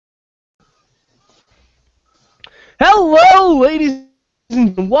Hello, ladies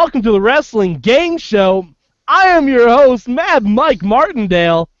and welcome to the Wrestling Game Show. I am your host, Mad Mike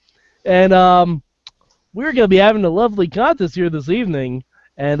Martindale, and we're going to be having a lovely contest here this evening.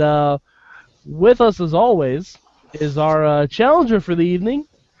 And with us, as always, is our challenger for the evening,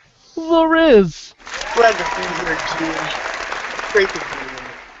 The Riz. Glad to be here, Gene. Great to be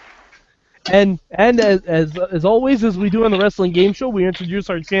here. And as always, as we do on the Wrestling Game Show, we introduce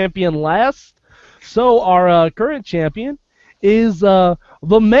our champion last. So our current champion is the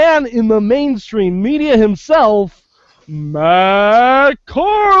man in the mainstream media himself, Matt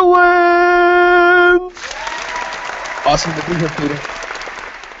Carlin. Awesome to be here, Peter.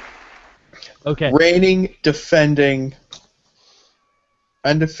 Okay. Reigning, defending,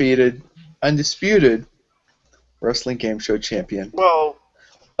 undefeated, undisputed Wrestling Game Show champion Well,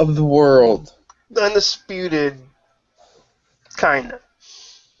 of the world. undisputed, kinda.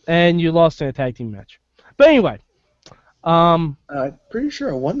 And you lost in a tag team match. But anyway, I'm pretty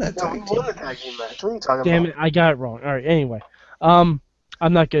sure I won that No, we tag team. won the tag team match. What are you talking damn about? it, I got it wrong. All right, anyway. I'm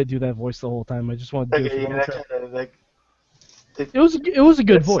not going to do that voice the whole time. I just wanted to do it Okay, for the yeah, that intro. kind of like It was a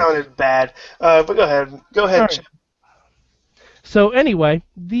good that voice. sounded bad. But go ahead. Go ahead. All right. So anyway,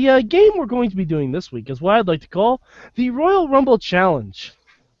 the game we're going to be doing this week is what I'd like to call the Royal Rumble Challenge.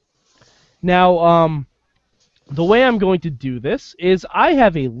 Now, the way I'm going to do this is I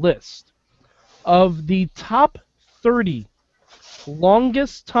have a list of the top 30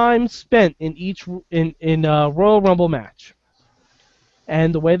 longest time spent in each Royal Rumble match.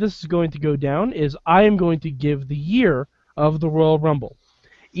 And the way this is going to go down is I am going to give the year of the Royal Rumble.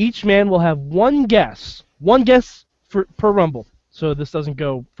 Each man will have one guess per Rumble. So this doesn't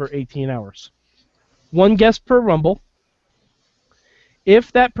go for 18 hours. One guess per Rumble.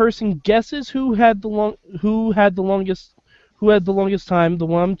 If that person guesses who had the longest time, the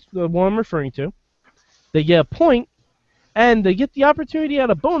one I'm referring to, they get a point, and they get the opportunity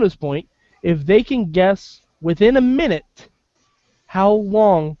at a bonus point if they can guess within a minute how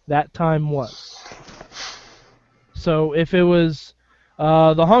long that time was. So if it was the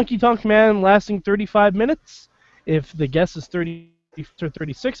Honky Tonk Man lasting 35 minutes, if the guess is 30 to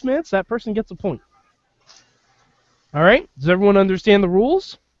 36 minutes, that person gets a point. All right? Does everyone understand the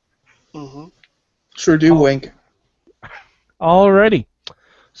rules? Mm-hmm. Sure do, Wink. Alrighty.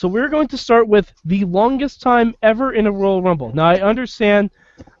 So we're going to start with the longest time ever in a Royal Rumble. Now, I understand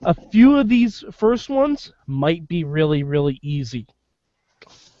a few of these first ones might be really, really easy.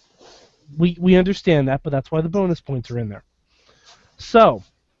 We understand that, but that's why the bonus points are in there. So,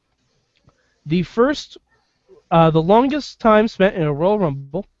 the longest time spent in a Royal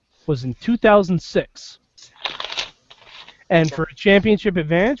Rumble was in 2006. And for a championship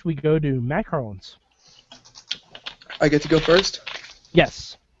advantage, we go to Matt Carlins. I get to go first?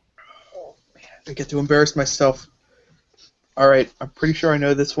 Yes. I get to embarrass myself. Alright, I'm pretty sure I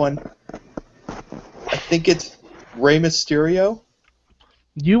know this one. I think it's Rey Mysterio.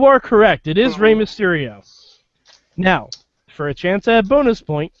 You are correct. It is Rey Mysterio. Now, for a chance at a bonus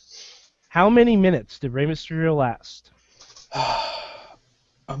point, how many minutes did Rey Mysterio last?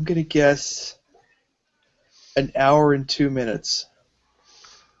 I'm going to guess an hour and 2 minutes.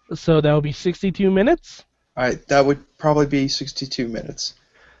 So that would be 62 minutes? Alright, that would probably be 62 minutes.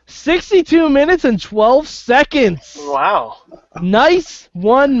 62 minutes and 12 seconds! Wow. Nice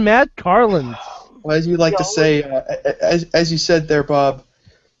one, Matt Carlin. Well, as you like to say, as you said there, Bob,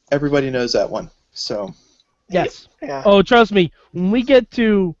 everybody knows that one. So, Yes. Yeah. Oh, trust me, when we get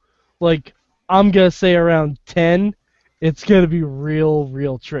to, like, I'm going to say around 10, it's going to be real,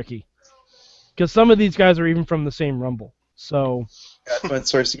 real tricky. Because some of these guys are even from the same Rumble. So, that's when it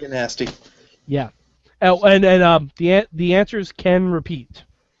starts to get nasty. yeah. Oh, and the answers can repeat.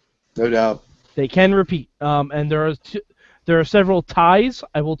 No doubt. They can repeat. And there are several ties.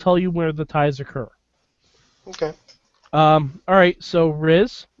 I will tell you where the ties occur. Okay. All right, so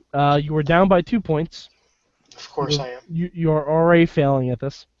Riz, you were down by 2 points. Of course I am. You are already failing at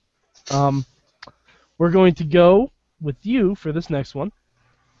this. We're going to go with you for this next one.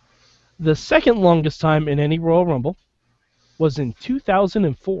 The second longest time in any Royal Rumble was in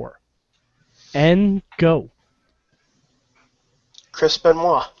 2004. And go. Chris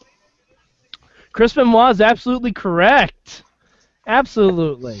Benoit. Chris Benoit is absolutely correct.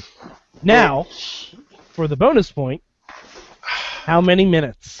 Absolutely. Now, for the bonus point, how many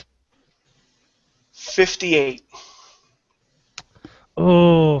minutes? 58.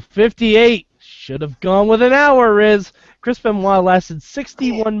 Oh, 58. Should have gone with an hour, Riz. Chris Benoit lasted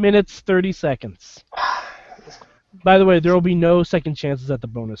 61 minutes, 30 seconds. By the way, there will be no second chances at the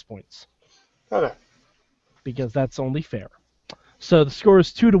bonus points. Okay. Because that's only fair. So the score is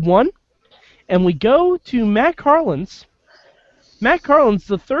 2-1. And we go to Matt Carlin's. Matt Carlin's,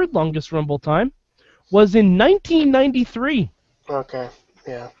 the third longest Rumble time, was in 1993. Okay.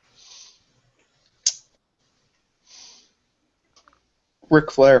 Yeah.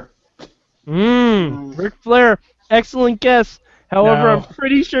 Ric Flair. Ric Flair. Excellent guess. However, No. I'm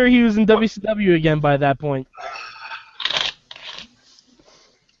pretty sure he was in WCW again by that point.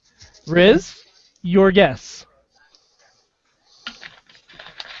 Riz, your guess.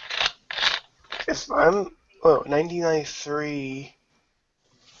 If I'm 1993.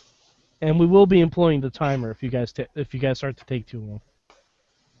 And we will be employing the timer if you guys start to take too long.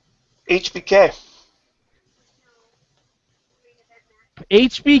 HBK.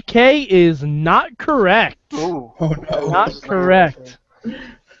 HBK is not correct. Ooh. Oh no. Not correct.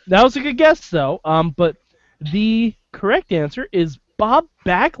 That was a good guess, though. But the correct answer is Bob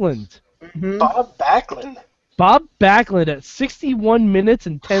Backlund. Mhm. Bob Backlund. Bob Backlund at 61 minutes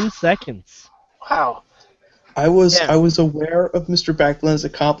and 10 seconds. Wow. I was Yeah. I was aware of Mr. Backlund's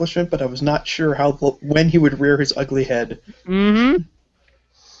accomplishment, but I was not sure when he would rear his ugly head. Mm-hmm.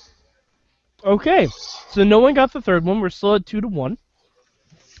 Okay, so no one got the third one. We're still at 2-1.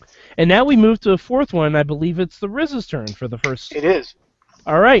 And now we move to the fourth one. I believe it's the Riz's turn for the first. It is.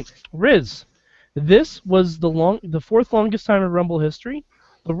 All right, Riz. This was the fourth longest time in Rumble history.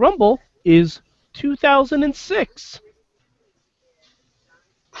 The Rumble is 2006.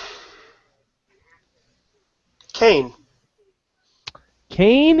 Kane.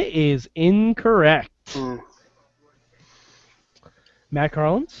 Kane is incorrect. Hmm. Matt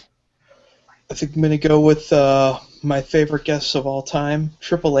Carlins? I think I'm gonna go with my favorite guest of all time,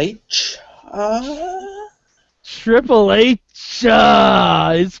 Triple H. Triple H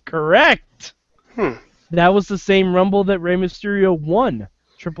is correct. That was the same Rumble that Rey Mysterio won.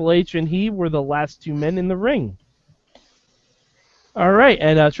 Triple H and he were the last two men in the ring. All right,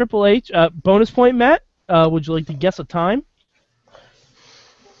 and Triple H, bonus point, Matt. Would you like to guess a time?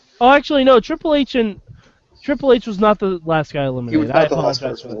 Oh, actually, no. Triple H was not the last guy eliminated. He was not the last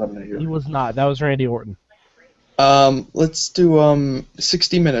apologize person for that. eliminated. He was not. That was Randy Orton. Let's do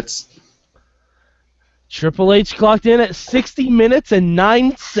 60 minutes. Triple H clocked in at 60 minutes and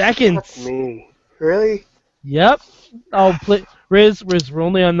 9 seconds. Fuck me. Really? Yep. Oh, Riz, we're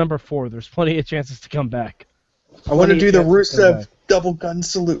only on number 4. There's plenty of chances to come back. I want to do the chances to come Rusev double gun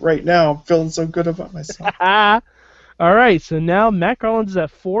salute right now. I'm feeling so good about myself. back. All right, so now Matt Garland is at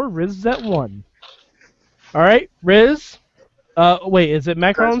 4, Riz is at 1. All right, Riz. Wait, is it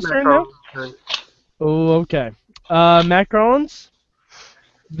Matt Garland's turn now? Oh, okay. Matt Garland's.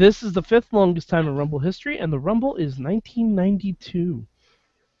 This is the 5th longest time in Rumble history, and the Rumble is 1992.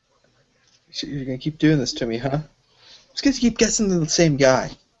 You're gonna keep doing this to me, huh? Just gonna keep guessing the same guy.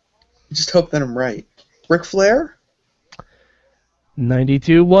 Just hope that I'm right. Ric Flair?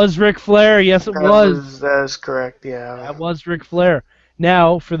 92 was Ric Flair. Yes, it was. That is correct, yeah. That was Ric Flair.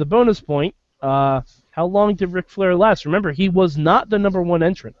 Now, for the bonus point, how long did Ric Flair last? Remember, he was not the number 1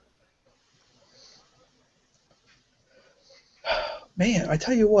 entrant. Man, I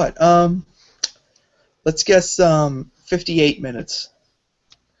tell you what. Let's guess 58 minutes.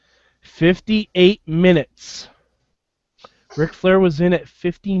 58 minutes. Ric Flair was in at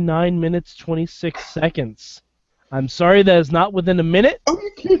 59 minutes, 26 seconds. I'm sorry that is not within a minute. Oh,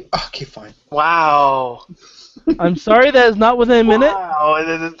 you kidding? Okay, fine. Wow. I'm sorry that is not within a minute. Wow,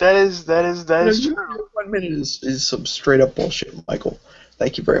 that is true. 1 minute is some straight up bullshit, Michael.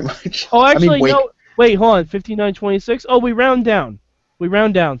 Thank you very much. Oh, actually, wait. no. Wait, hold on. 59, 26. Oh, we round down.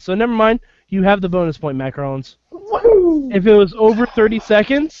 So never mind. You have the bonus point, Matt Rollins. Woo! If it was over 30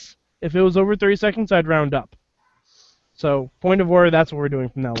 seconds, I'd round up. So, point of order, that's what we're doing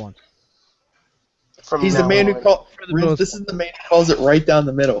from now on. He's the man who calls. This is the man who calls it right down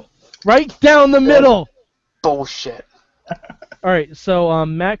the middle. Right down the middle! Bullshit. Alright, so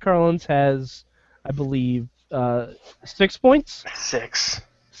Matt Carlins has, I believe, 6 points? 6.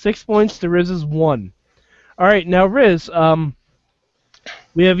 6 points to Riz's 1. Alright, now Riz,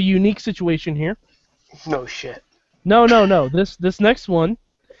 we have a unique situation here. No shit. No. This next one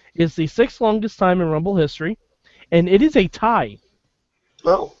is the 6th longest time in Rumble history, and it is a tie.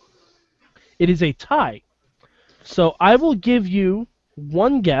 Oh. It is a tie. So I will give you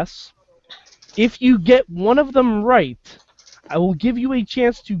one guess. If you get one of them right, I will give you a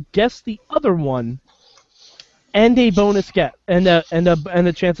chance to guess the other one, and a bonus get and a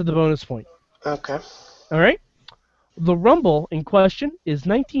chance at the bonus point. Okay. All right. The Rumble in question is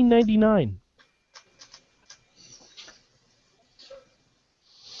 1999.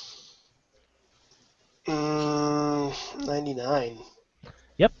 Mm, 99.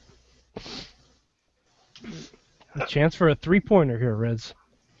 Yep. A chance for a 3-pointer here, Rez.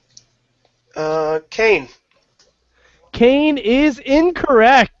 Kane. Kane is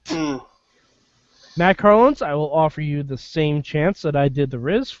incorrect. Mm. Matt Carlins, I will offer you the same chance that I did the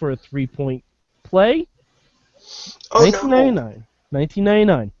Riz for a 3-point play. Oh, no. 1999.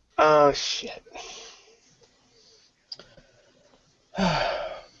 1999. Oh, shit.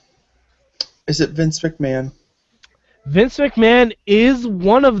 Is it Vince McMahon? Vince McMahon is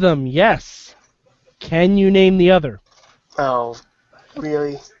one of them, yes. Can you name the other? Oh,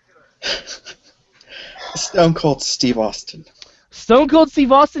 really? Stone Cold Steve Austin. Stone Cold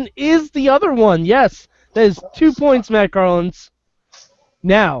Steve Austin is the other one, yes. That is 2 points, Matt Carlins.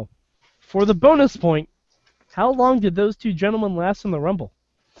 Now, for the bonus point, how long did those two gentlemen last in the Rumble?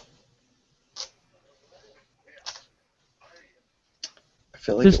 I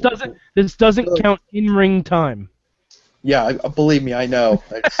feel like This doesn't count in-ring time. Yeah, believe me, I know.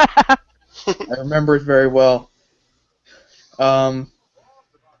 I remember it very well.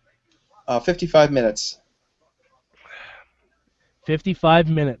 55 minutes. 55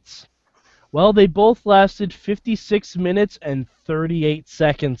 minutes. Well, they both lasted 56 minutes and 38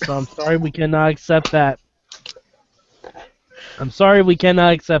 seconds, so I'm sorry we cannot accept that. I'm sorry we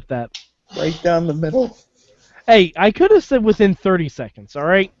cannot accept that. Right down the middle. Hey, I could have said within 30 seconds,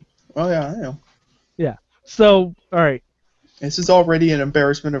 alright? Oh, yeah, I know. Yeah. So, alright. This is already an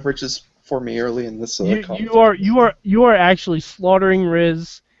embarrassment of riches for me early in this You are actually slaughtering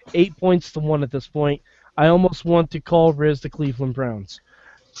Riz 8 points to 1 at this point. I almost want to call Riz the Cleveland Browns.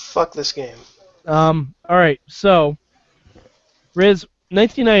 Fuck this game. Alright, so Riz,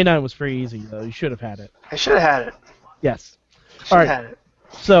 1999 was pretty easy though. You should have had it. I should have had it. Yes. Should Alright. have had it.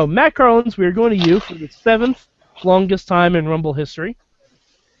 So, Matt Carlins, we are going to you for the 7th longest time in Rumble history.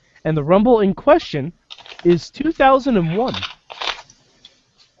 And the Rumble in question is 2001.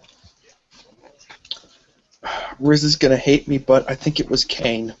 Riz is going to hate me, but I think it was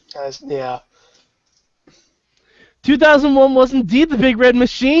Kane. Yeah. 2001 was indeed the Big Red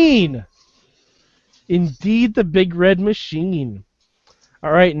Machine. Indeed the Big Red Machine.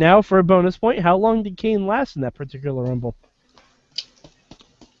 All right, now for a bonus point, how long did Kane last in that particular Rumble?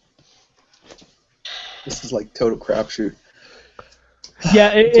 This is like total crapshoot. Yeah,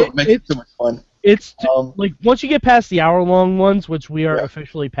 it makes it so much fun. It's like once you get past the hour-long ones, which we are Yeah.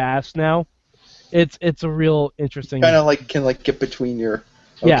 officially past now, it's a real interesting. Kind of like can like get between your.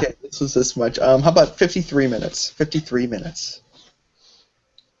 Okay, Yeah. this was this much. How about 53 minutes? 53 minutes.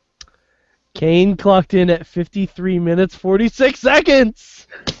 Kane clocked in at 53 minutes 46 seconds.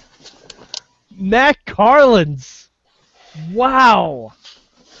 Matt Carlins, wow,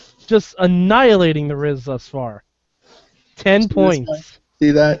 just annihilating the Riz thus far. 10 points.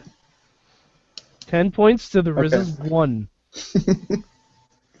 See that? 10 points to the Riz's 1.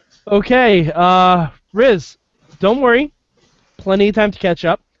 Okay, Riz, don't worry. Plenty of time to catch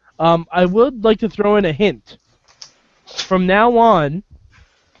up. I would like to throw in a hint. From now on,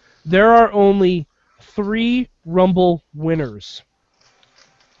 there are only 3 Rumble winners.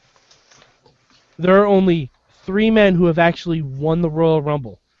 There are only 3 men who have actually won the Royal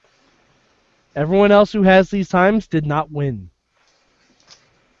Rumble. Everyone else who has these times did not win.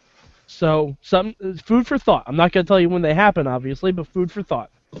 So, food for thought. I'm not going to tell you when they happen, obviously, but food for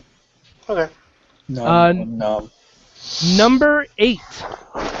thought. Okay. No. Number 8.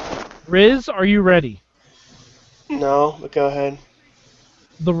 Riz, are you ready? No, but go ahead.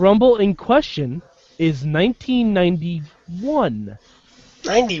 The Rumble in question is 1991.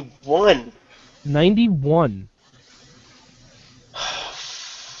 91. 91.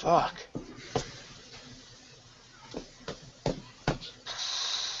 Fuck.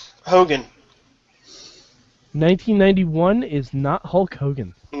 Hogan. 1991 is not Hulk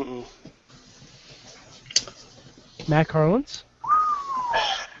Hogan. Mm-mm. Matt Carlins?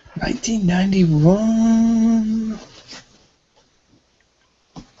 1991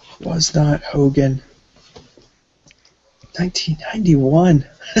 was not Hogan. 1991.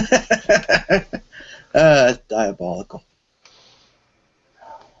 Diabolical.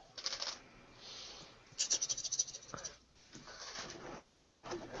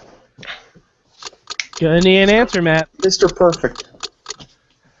 Gonna need an answer, Matt. Mr. Perfect.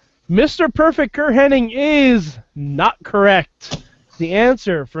 Mr. Perfect Kurt Hennig is not correct. The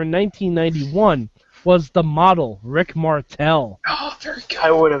answer for 1991 was the model, Rick Martel. Oh, very good.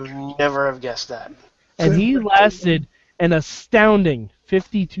 I would have never have guessed that. And he lasted an astounding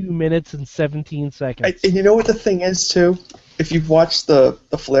 52 minutes and 17 seconds. And you know what the thing is, too? If you've watched the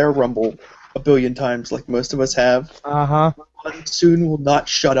Flair Rumble a billion times, like most of us have, Uh-huh. soon will not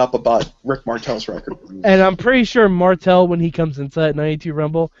shut up about Rick Martel's record. And I'm pretty sure Martel, when he comes into that 92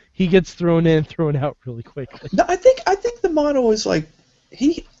 Rumble, he gets thrown in and thrown out really quickly. No, I think the model is like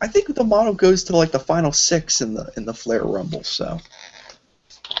I think the model goes to like the final 6 in the Flair Rumble. So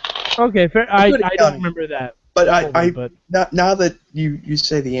Okay, fair. I'm good at I don't counting. remember that. But fully, but now that you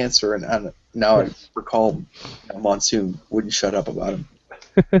say the answer, and now I yes. recall Monsoon wouldn't shut up about him.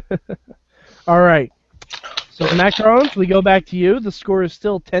 All right. So macarons, we go back to you. The score is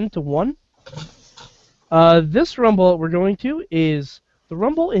still 10-1. This Rumble we're going to is the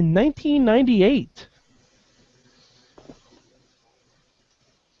Rumble in 1998.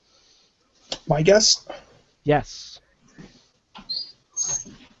 My guess? Yes.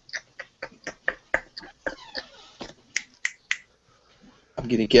 I'm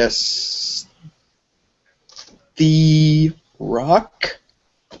gonna guess The Rock.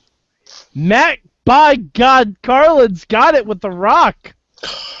 Matt, by God, Carlin's got it with The Rock.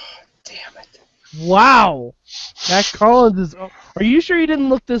 Damn it. Wow. Matt Carlins is... Are you sure you didn't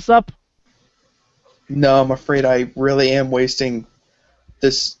look this up? No, I'm afraid I really am wasting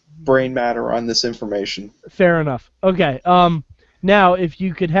this brain matter on this information. Fair enough. Okay. Now, if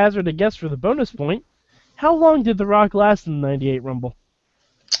you could hazard a guess for the bonus point, how long did The Rock last in the 98 Rumble?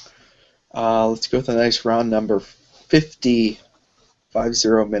 Let's go with a nice round number. 50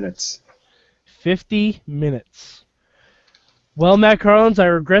 minutes. 50 minutes. Well, Matt Carlins, I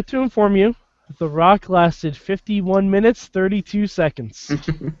regret to inform you that The Rock lasted 51 minutes, 32 seconds.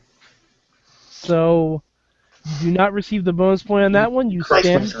 So, you do not receive the bonus point on that one. You Christ,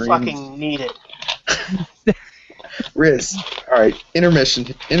 my we stand... dreams. fucking need it. Riz, all right, intermission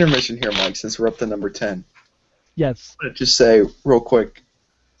here, Mike. Since we're up to number 10, Yes. I'm gonna just say real quick,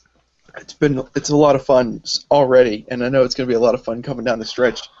 it's a lot of fun already, and I know it's gonna be a lot of fun coming down the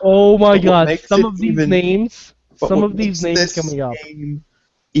stretch. Oh my But what God! makes Some it of these even- names, But some what of these makes names this coming up. game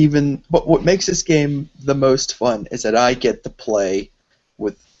but what makes this game the most fun is that I get to play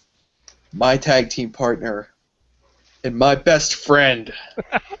with my tag team partner and my best friend,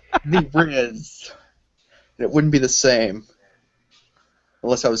 the Riz. And it wouldn't be the same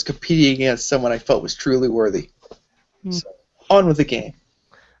unless I was competing against someone I felt was truly worthy. Hmm. So, on with the game.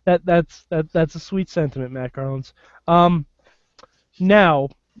 That's a sweet sentiment, Matt Carlins. Now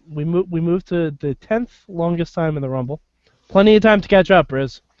we move to the 10th longest time in the Rumble. Plenty of time to catch up,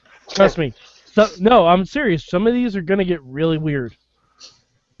 Riz. Trust me. So, no, I'm serious. Some of these are gonna get really weird.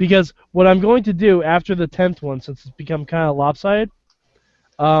 Because what I'm going to do after the 10th one, since it's become kind of lopsided,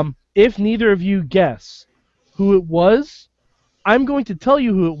 if neither of you guess who it was, I'm going to tell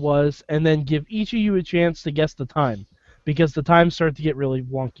you who it was, and then give each of you a chance to guess the time, because the times start to get really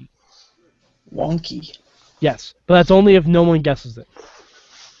wonky. Wonky. Yes, but that's only if no one guesses it.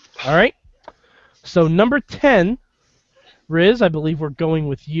 All right. So number 10, Riz, I believe we're going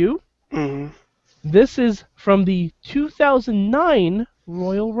with you. Mm-hmm. This is from the 2009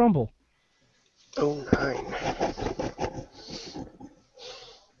 Royal Rumble. 09.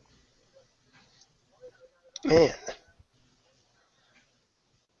 Man.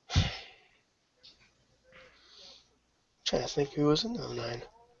 Trying to think who was in 09.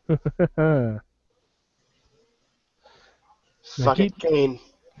 Fuck it, Kane.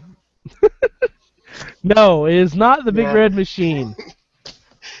 No, it is not the Big Yeah. Red Machine.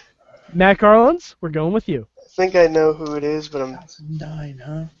 Matt Carlins, we're going with you. I think I know who it is, but I'm 2009,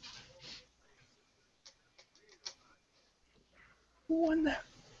 huh? Who won that?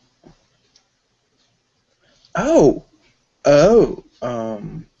 Oh.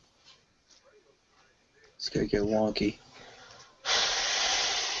 It's gonna get wonky.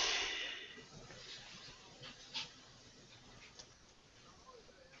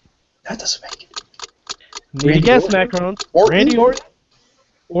 That doesn't make it. Need a Randy guess, Orton? Matt Carlins. Orton? Randy Orton.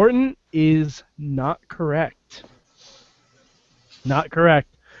 Orton is not correct. Not correct.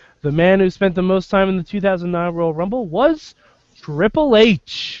 The man who spent the most time in the 2009 Royal Rumble was Triple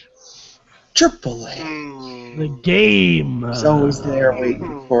H. Triple A. The game. He's always there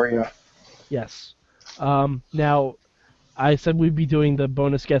waiting for you. Yes. Now, I said we'd be doing the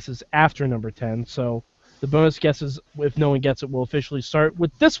bonus guesses after number 10, so the bonus guesses, if no one gets it, will officially start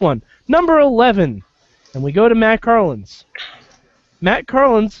with this one, number 11. And we go to Matt Carlins. Matt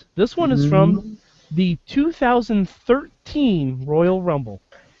Carlins, this one is from the 2013 Royal Rumble.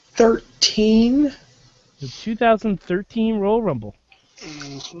 13? The 2013 Royal Rumble.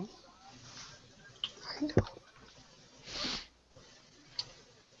 Mm-hmm.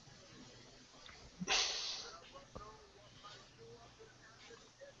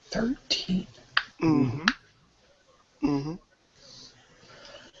 13. Mm-hmm. Mm-hmm.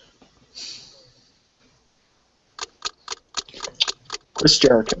 Chris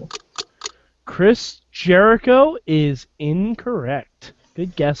Jericho. Chris Jericho is incorrect.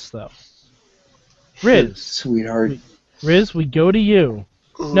 Good guess, though. Riz. Sweetheart. Riz, we go to you.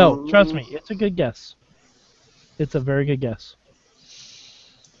 No, trust me, Mm, it's a good guess. It's a very good guess.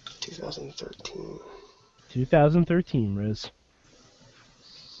 2013. 2013, Riz.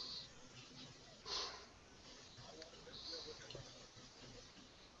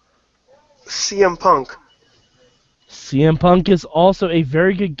 CM Punk. CM Punk is also a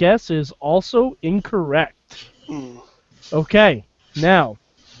very good guess. Is also incorrect. Mm. Okay, now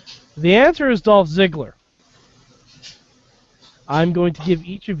the answer is Dolph Ziggler. I'm going to give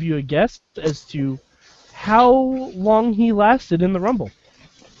each of you a guess as to how long he lasted in the Rumble.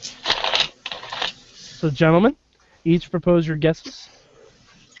 So, gentlemen, each propose your guesses.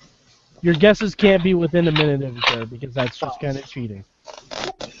 Your guesses can't be within a minute of each other because that's just kind of cheating. There's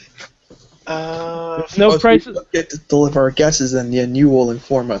no Oh, so we prices. get to deliver our guesses, and then you will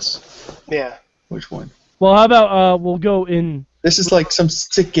inform us Yeah. which one. Well, how about we'll go in. This is like some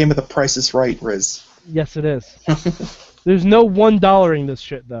sick game of The Price is Right, Riz. Yes, it is. There's no $1-ing this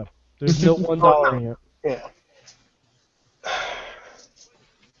shit though. There's no $1-ing it. Yeah.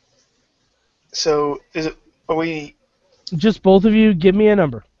 So is it? Are we? Just both of you, give me a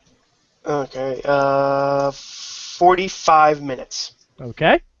number. Okay. 45 minutes.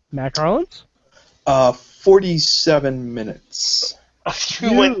 Okay, Matt Carlins. 47 minutes.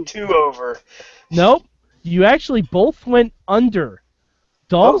 You went 2 over. Nope. You actually both went under.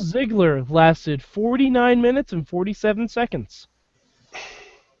 Dolph Oh. Ziggler lasted 49 minutes and 47 seconds.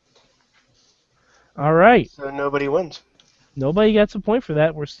 All right. So nobody wins. Nobody gets a point for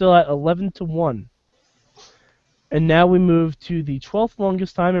that. We're still at 11-1. And now we move to the 12th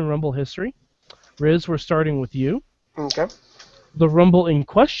longest time in Rumble history. Riz, we're starting with you. Okay. The Rumble in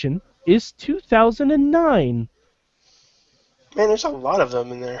question is 2009. Man, there's a lot of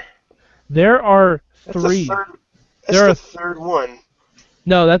them in there. There are That's three. The third, There are that's the third one.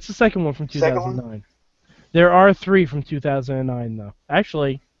 No, that's the second one from Second 2009. one? There are 3 from 2009, though.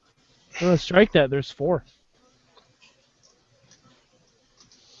 Actually, I'm going to strike that. There's 4.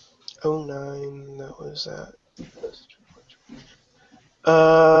 09, that was that.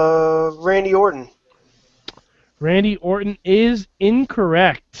 Randy Orton. Randy Orton is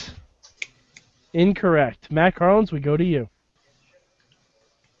incorrect. Incorrect. Matt Carlins, we go to you.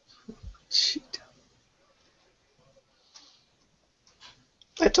 Shit.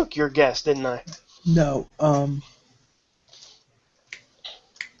 I took your guess, didn't I? No,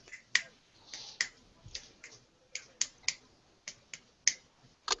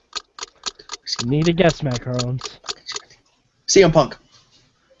 Need a guess, Matt Carlins. CM Punk.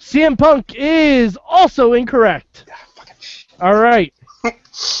 CM Punk is also incorrect. All right.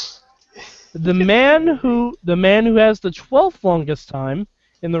 The man who has the 12th longest time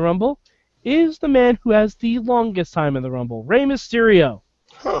in the Rumble is the man who has the longest time in the Rumble, Rey Mysterio.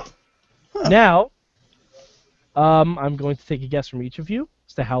 Huh. Now, I'm going to take a guess from each of you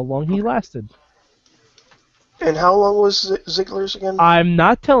as to how long he lasted. And how long was Ziggler's again? I'm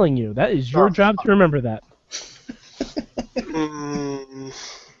not telling you. That is your Oh. job to remember that. Mm,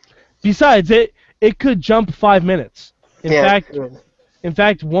 Besides, it could jump 5 minutes. yeah, good. In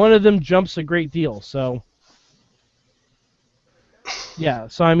fact, one of them jumps a great deal. So, yeah.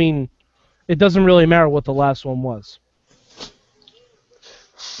 So I mean, it doesn't really matter what the last one was.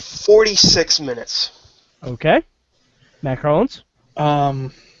 46 minutes. Okay, Matt Carlins.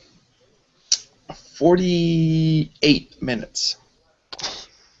 48 minutes.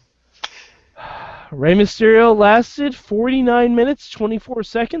 Rey Mysterio lasted 49 minutes, 24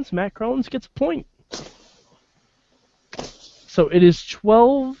 seconds. Matt Carlins gets a point. So it is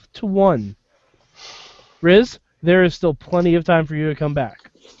 12-1. Riz, there is still plenty of time for you to come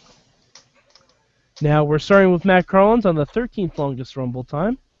back. Now we're starting with Matt Carlins on the 13th longest Rumble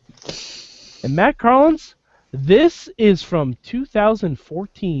time. And Matt Carlins, this is from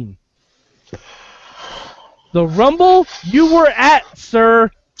 2014. The Rumble you were at, sir.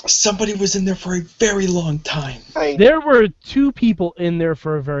 Somebody was in there for a very long time. There were 2 people in there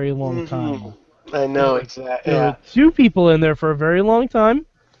for a very long time. I know, exactly. There Yeah. were 2 people in there for a very long time.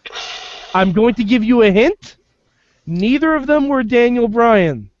 I'm going to give you a hint. Neither of them were Daniel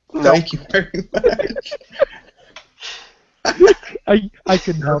Bryan. Thank you very much. I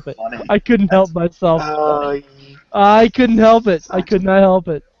couldn't help it. I couldn't help myself. Uh, I couldn't help it. I could not help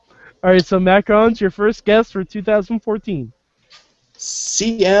it. All right, so Matt Carlins, your first guess for 2014.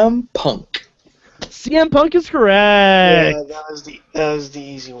 CM Punk. CM Punk is correct. yeah, that was the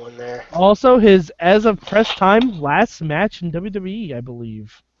easy one there. Also, his as of press time last match in WWE, I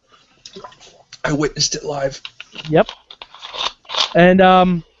believe. I witnessed it live. Yep.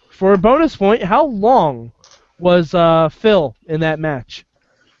 And for a bonus point, how long was Phil in that match?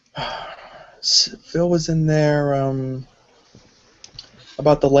 Phil was in there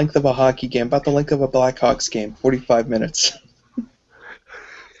About the length of a hockey game, about the length of a Blackhawks game, 45 minutes.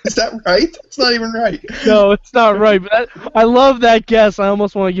 Is that right? It's not even right. No, it's not right. But I love that guess. I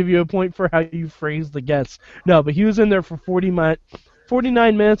almost want to give you a point for how you phrased the guess. No, but he was in there for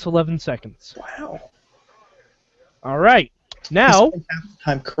 49 minutes, 11 seconds. Wow. All right. He Now, spent half the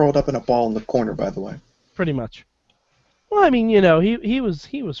time curled up in a ball in the corner, by the way. pretty much. Well, I mean, you know, he was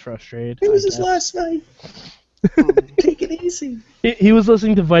frustrated. It was I his guess. last night. Take it easy. He was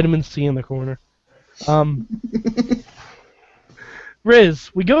listening to Vitamin C in the corner.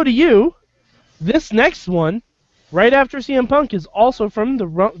 Riz, we go to you. This next one, right after CM Punk, is also from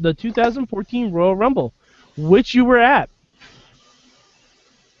the 2014 Royal Rumble, which you were at.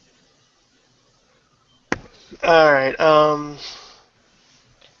 All right.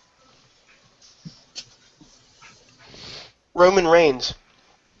 Roman Reigns.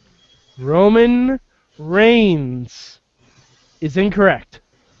 Roman Reigns is incorrect.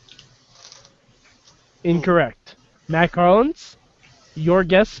 Incorrect. Matt Collins, your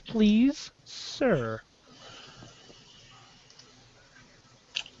guess, please, sir.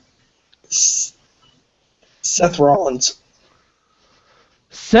 Seth Rollins.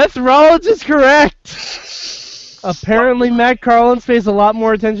 Seth Rollins is correct. Apparently, Matt Collins pays a lot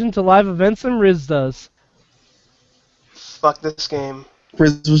more attention to live events than Riz does. Fuck this game.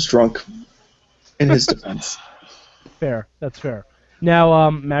 Riz was drunk, in his defense. Fair. That's fair.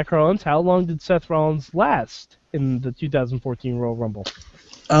 Now, Matt Collins, how long did Seth Rollins last in the 2014 Royal Rumble?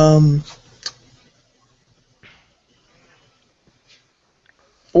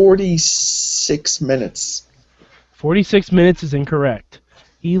 46 minutes. 46 minutes is incorrect.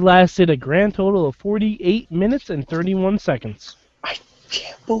 He lasted a grand total of 48 minutes and 31 seconds. I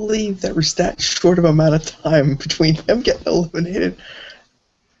can't believe there was that short of amount of time between him getting eliminated.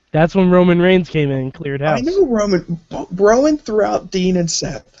 That's when Roman Reigns came in and cleared house. I know Rowan threw out Dean and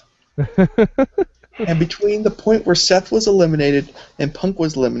Seth. And between the point where Seth was eliminated and Punk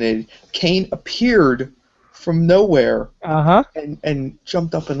was eliminated, Kane appeared from nowhere and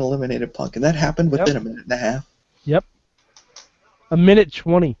jumped up and eliminated Punk. And that happened within a minute and a half. Yep. A minute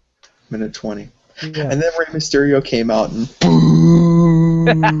 20. Minute 20. Yeah. And then Rey Mysterio came out and boom.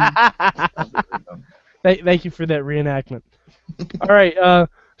 Thank you for that reenactment. All right,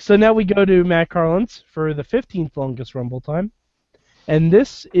 so now we go to Matt Collins for the 15th longest Rumble time. And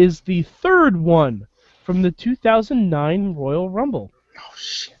this is the third one from the 2009 Royal Rumble. Oh,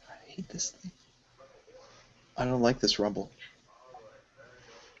 shit. I hate this thing. I don't like this Rumble.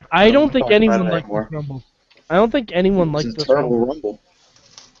 I don't think anyone liked anymore. this Rumble. I don't think anyone liked this terrible Rumble.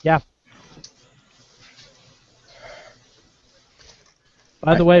 Yeah.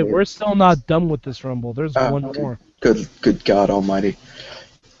 By the way, we're still not done with this Rumble. There's one more. Good God Almighty.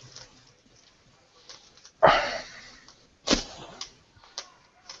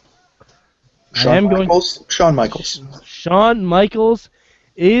 Shawn Michaels. Shawn Michaels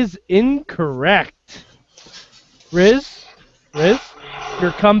is incorrect. Riz,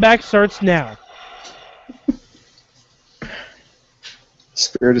 your comeback starts now.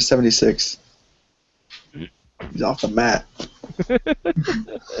 Spirit of 76. He's off the mat.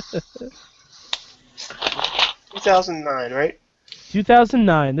 2009, right?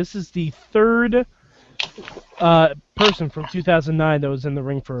 2009. This is the third person from 2009 that was in the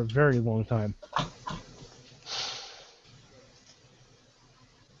ring for a very long time.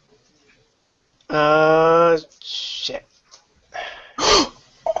 Shit. Oh,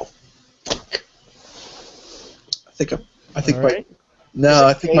 fuck. I think Right.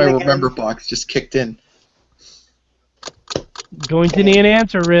 I think my remember box just kicked in. Going to need an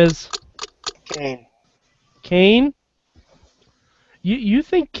answer, Riz. Kane? You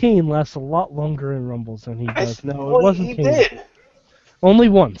think Kane lasts a lot longer in Rumbles than he does. No, it wasn't Kane. Did. Only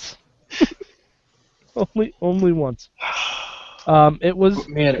once. only once. It was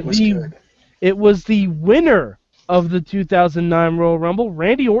good. It was the winner of the 2009 Royal Rumble,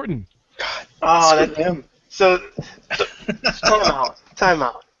 Randy Orton. God, that's him. So, time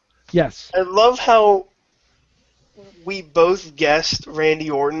out. Yes. I love how we both guessed Randy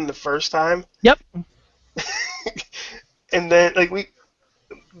Orton the first time. Yep. And then, I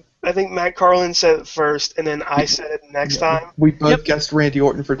think Matt Carlin said it first, and then I said it next time. We both guessed Randy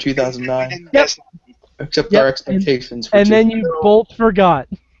Orton for 2009. Except our expectations. And then you both forgot.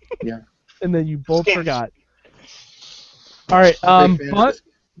 Yeah. And then you both forgot. All right.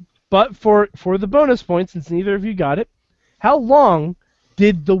 But for the bonus points, since neither of you got it, how long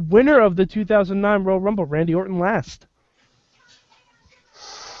did the winner of the 2009 Royal Rumble, Randy Orton, last?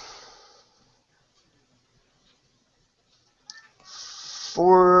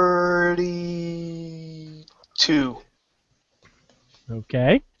 $42.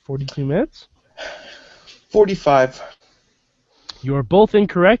 Okay, 42 minutes. 45. You are both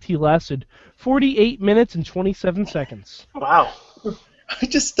incorrect. He lasted 48 minutes and 27 seconds. Wow. I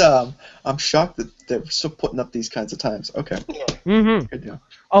just, I'm shocked that they're still putting up these kinds of times. Okay. Yeah. Mm-hmm. Good deal.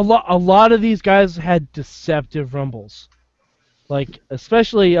 A lot of these guys had deceptive rumbles. Like,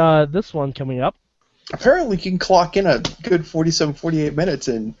 especially this one coming up. Apparently, you can clock in a good 47, 48 minutes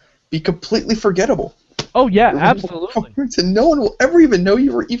and be completely forgettable. Oh, yeah, absolutely. And no one will ever even know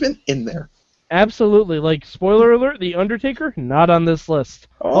you were even in there. Absolutely. Like, spoiler alert, The Undertaker, not on this list.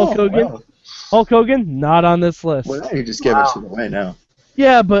 Oh, wow. Hulk Hogan, not on this list. Well, now you just gave us away now.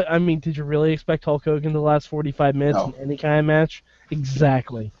 Yeah, but, I mean, did you really expect Hulk Hogan to last 45 minutes No. in any kind of match?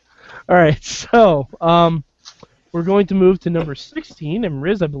 Exactly. All right, so, we're going to move to number 16, and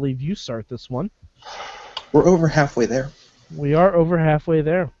Riz, I believe you start this one. We're over halfway there. We are over halfway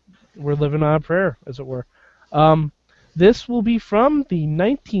there. We're living on a prayer, as it were. This will be from the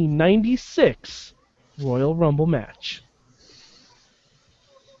 1996 Royal Rumble match.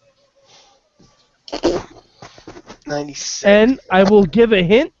 96. And I will give a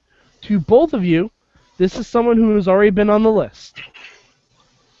hint to both of you. This is someone who has already been on the list.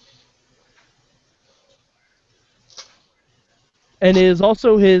 And it is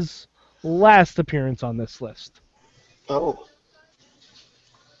also his last appearance on this list. Oh.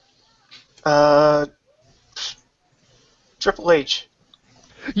 Triple H.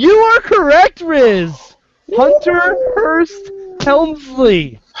 You are correct, Riz! Hunter Hearst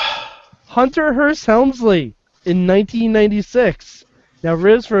Helmsley. Hunter Hearst Helmsley in 1996. Now,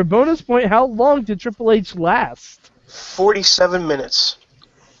 Riz, for a bonus point, how long did Triple H last? 47 minutes.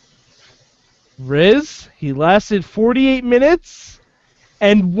 Riz, he lasted 48 minutes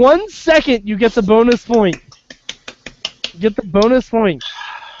and 1 second. You get the bonus point. You get the bonus point.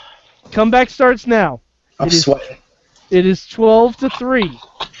 Comeback starts now. I'm sweating. It is 12-3.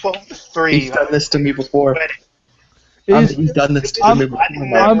 12-3. He's done this to me before. He's done this to me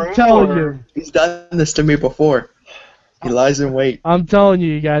before. I'm telling you. He's done this to me before. He lies in wait. I'm telling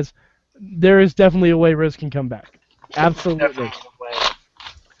you, you guys, there is definitely a way Riz can come back. Absolutely.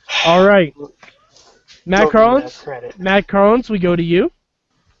 All right. Matt Carlins, we go to you.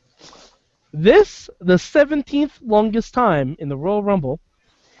 This, the 17th longest time in the Royal Rumble,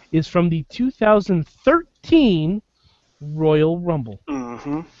 is from the 2013 Royal Rumble.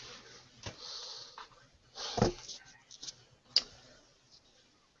 Mm-hmm. I'm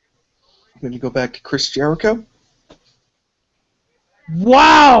going to go back to Chris Jericho.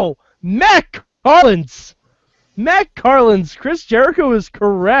 Wow! Matt Carlins! Matt Carlins, Chris Jericho is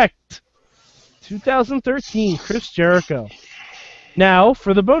correct. 2013, Chris Jericho. Now,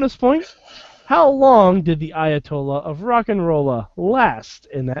 for the bonus point, how long did the Ayatollah of Rock and Rolla last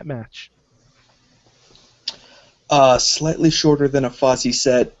in that match? Slightly shorter than a Fozzy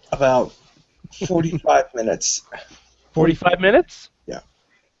set, about 45 minutes. 45 minutes? Yeah.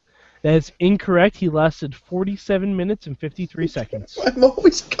 That is incorrect. He lasted 47 minutes and 53 seconds. I'm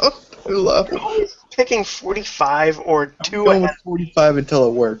always going low. You're always picking 45 or I'm 2 going ahead. with 45 until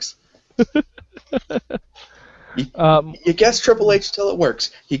it works. You guess Triple H till it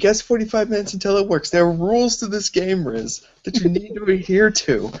works. You guess 45 minutes until it works. There are rules to this game, Riz, that you need to adhere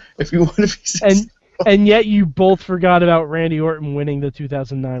to if you want to be successful. And yet you both forgot about Randy Orton winning the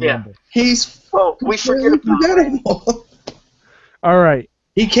 2009 Rumble. We forget about forgettable. All right.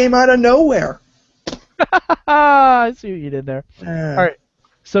 He came out of nowhere. I see what you did there. All right.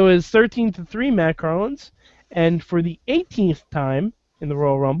 So it's 13-3, Matt Carlins. And for the 18th time in the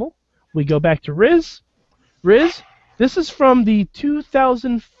Royal Rumble, we go back to Riz. Riz, this is from the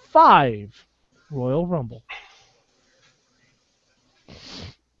 2005 Royal Rumble.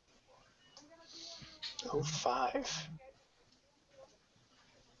 05.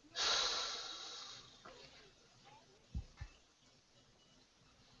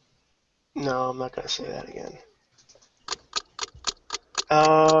 No, I'm not going to say that again.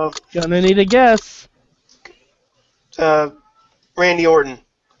 Gonna need a guess. Randy Orton.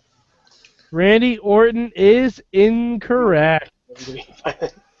 Randy Orton is incorrect.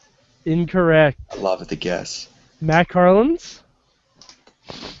 Incorrect. I love the guess. Matt Carlins?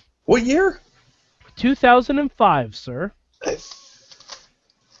 What year? 2005, sir. If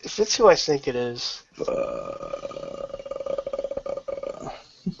it's who I think it is.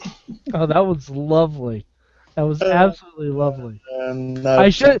 Oh, that was lovely. That was absolutely lovely. I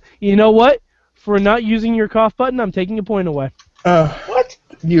should. You know what? For not using your cough button, I'm taking a point away. What?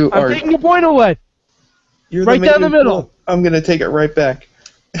 I'm taking a point away. You're right down the middle. I'm gonna take it right back.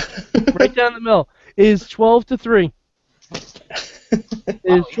 Right down the middle. It is 12-3. It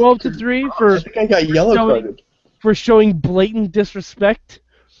is 12-3 for. I think I got yellow carded. for showing blatant disrespect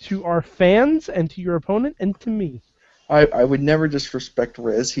to our fans and to your opponent and to me. I would never disrespect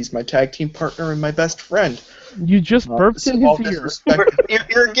Riz. He's my tag team partner and my best friend. You just burped in his ear.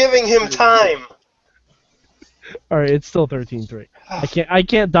 You're giving him time. All right, it's still 13-3. I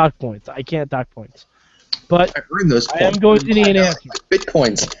can't dock points. But I earned those points. I am going to need an answer.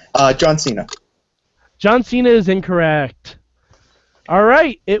 Bitcoins. John Cena. John Cena is incorrect. All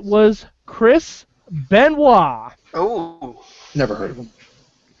right, it was Chris Benoit. Oh. Never heard of him.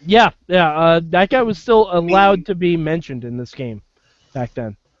 Yeah. That guy was still allowed to be mentioned in this game back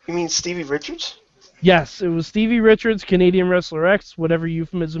then. You mean Stevie Richards? Yes, it was Stevie Richards, Canadian Wrestler X, whatever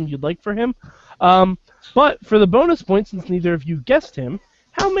euphemism you'd like for him. But for the bonus point, since neither of you guessed him,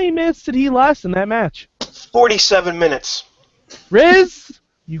 how many minutes did he last in that match? 47 minutes. Riz,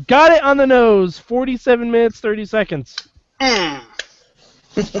 you got it on the nose. 47 minutes, 30 seconds.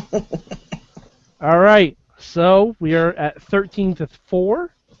 All right, so we are at 13-4.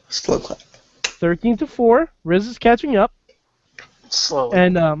 Slow clap. 13-4. Riz is catching up. Slowly.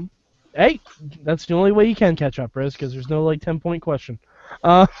 And, hey, that's the only way you can catch up, Riz, because there's no, 10-point question.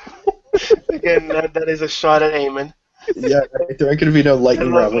 Again, that is a shot at Eamon. Yeah, right. There ain't going to be no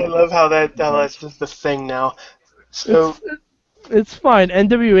lightning round. I love how that's just the thing now. So It's fine.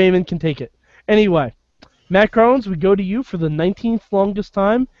 NW Eamon can take it. Anyway, Matt Crones, we go to you for the 19th longest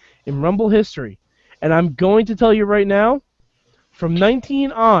time in Rumble history. And I'm going to tell you right now, from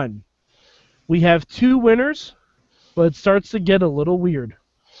 19 on, we have 2 winners, but it starts to get a little weird.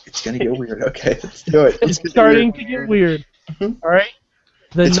 It's going to get weird. Okay, let's do it. It's starting to get weird. All right?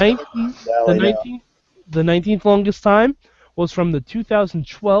 The 19th longest time was from the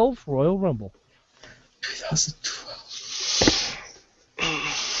 2012 Royal Rumble. 2012.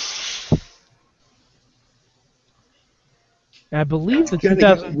 I believe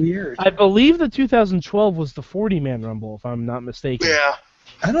the Weird. I believe the 2012 was the 40-man Rumble, if I'm not mistaken. yeah,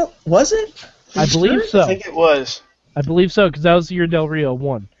 Was it? I believe so. I think it was. I believe so, because that was the year Del Rio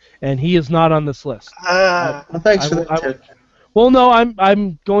won, and he is not on this list. Well, thanks for that tip. Well, no,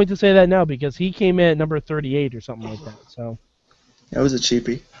 I'm going to say that now because he came in at number 38 or something like that. So That was a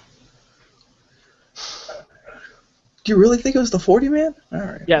cheapie. Do you really think it was the 40-man? All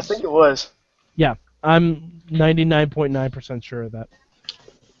right. Yeah, I think it was. yeah, I'm 99.9% sure of that.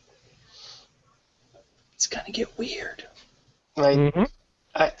 It's going to get weird. Like, Mm-hmm.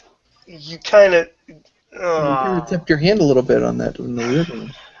 you kind of. You kind of tipped your hand a little bit on that. On the weird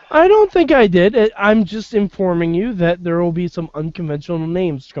one. I don't think I did. I'm just informing you that there will be some unconventional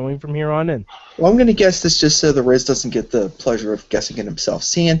names going from here on in. Well, I'm going to guess this just so the Riz doesn't get the pleasure of guessing it himself.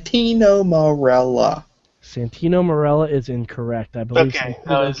 Santino Marella. Santino Marella is incorrect. I believe. Okay.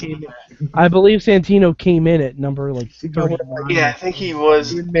 I believe Santino came in at number 31. Yeah, I think he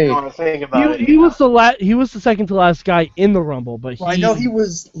was. Even me. When I think about it. He was the second to last guy in the Rumble, but Well, I know he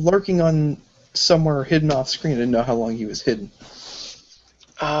was lurking on somewhere hidden off screen. I didn't know how long he was hidden.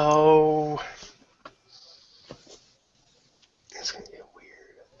 Oh. It's going to get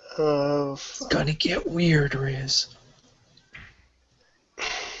weird. It's going to get weird, Riz.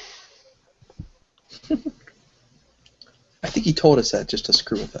 I think he told us that just to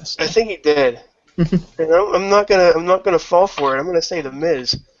screw with us. I think he did. And I'm not gonna fall for it. I'm gonna say the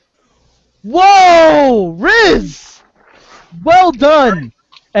Miz. Whoa, Riz! Well done.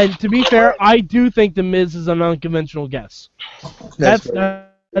 And to be fair, I do think the Miz is an unconventional guess. That's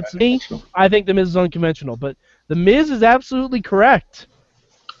me. I think the Miz is unconventional, but the Miz is absolutely correct.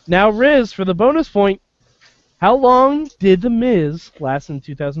 Now, Riz, for the bonus point, how long did the Miz last in the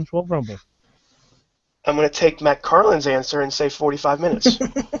 2012 Rumble? I'm gonna take Matt Carlin's answer and say 45 minutes.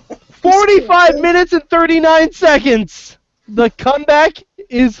 45 minutes and 39 seconds. The comeback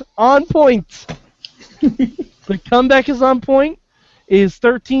is on point. The comeback is on point. Is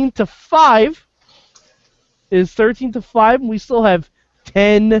 13-5. Is 13-5, and we still have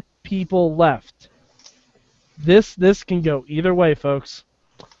 10 people left. This can go either way, folks.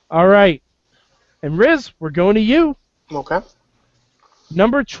 All right. And Riz, we're going to you. Okay.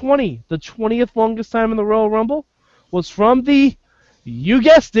 Number 20, the 20th longest time in the Royal Rumble, was from the, you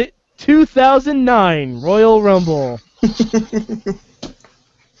guessed it, 2009 Royal Rumble.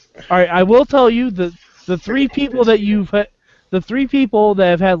 All right, I will tell you the three people that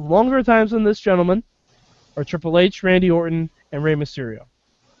have had longer times than this gentleman are Triple H, Randy Orton, and Rey Mysterio.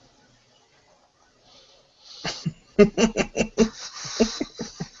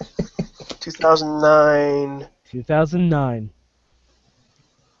 2009. 2009.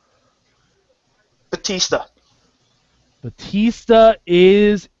 Batista. Batista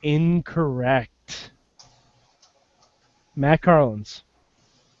is incorrect. Matt Carlins.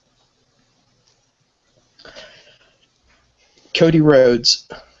 Cody Rhodes.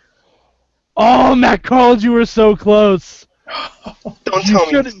 Oh, Matt Collins, you were so close. Don't You tell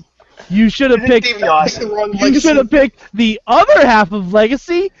should me. you should have Ted picked DiBiase. Wrong you should have picked the other half of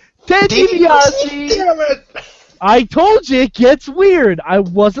Legacy, Ted DiBiase. Damn it! I told you it gets weird. I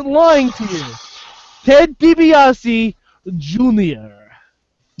wasn't lying to you. Ted DiBiase Jr.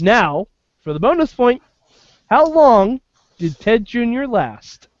 Now, for the bonus point, how long did Ted Jr.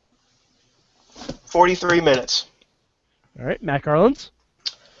 last? 43 minutes. All right, Matt Garland.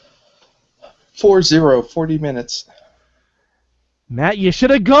 4-0, 40 minutes. Matt, you should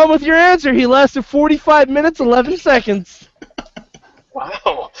have gone with your answer. He lasted 45 minutes, 11 seconds.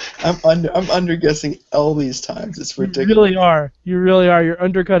 Wow. I'm underguessing all these times. It's You ridiculous. really are. You really are. You're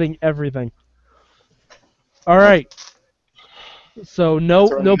undercutting everything. All right. So no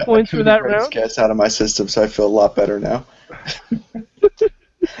That's right, I no got my points for Cody that Rhodes round. guess out of my system, so I feel a lot better now.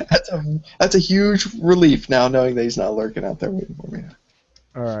 That's a huge relief now, knowing that he's not lurking out there waiting for me.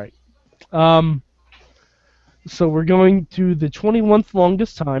 All right. So we're going to the 21st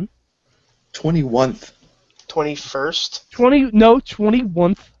longest time. 21st. 21st.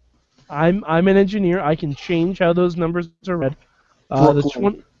 21st. I'm an engineer. I can change how those numbers are read.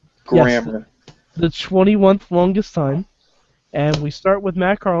 Brooklyn grammar. The 21st longest time. And we start with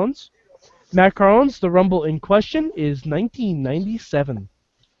Matt Carlins. Matt Carlins, the Rumble in question is 1997.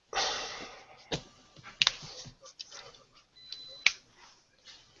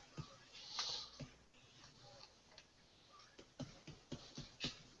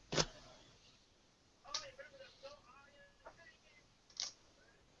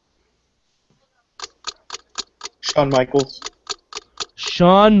 Shawn Michaels.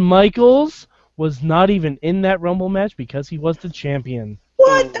 Shawn Michaels was not even in that Rumble match because he was the champion.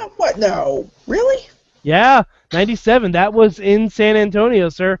 What? No, what? No. Really? Yeah, 97. That was in San Antonio,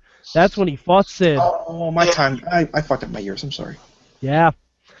 sir. That's when he fought Sid. Oh, my time. I fucked up my ears. I'm sorry. Yeah.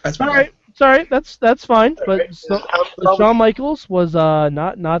 That's All my right. Sorry. That's fine. But How- Shawn Michaels was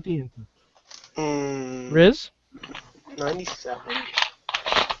not the answer. Riz? 97.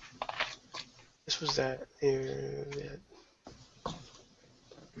 This was that.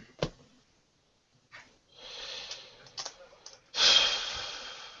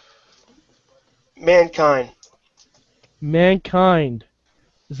 Mankind. Mankind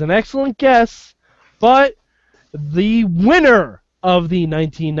is an excellent guess, but the winner of the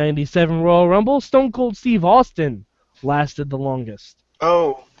 1997 Royal Rumble, Stone Cold Steve Austin, lasted the longest.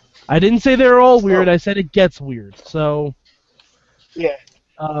 Oh, I didn't say they're all weird. I said it gets weird. So, yeah.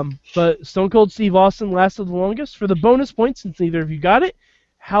 but Stone Cold Steve Austin lasted the longest. For the bonus point, since neither of you got it,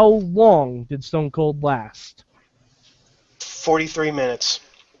 how long did Stone Cold last? 43 minutes.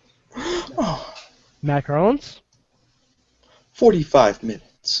 Oh, Matt Carlins? 45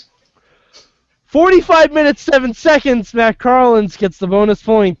 minutes. 45 minutes, 7 seconds. Matt Carlins gets the bonus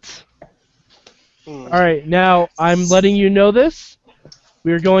point. All right, now I'm letting you know this.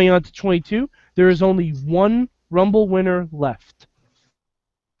 We are going on to 22. There is only one Rumble winner left.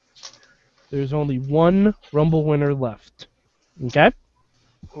 There's only one Rumble winner left. Okay?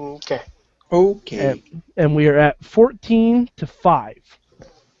 Okay. Okay. And we are at 14-5.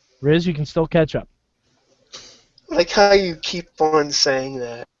 Riz, you can still catch up. I like how you keep on saying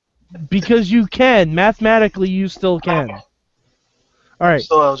that. Because you can. Mathematically, you still can. All right.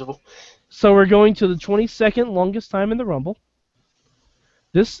 Still eligible. So we're going to the 22nd longest time in the Rumble.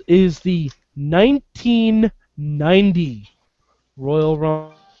 This is the 1990 Royal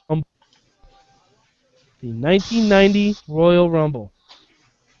Rumble. The 1990 Royal Rumble.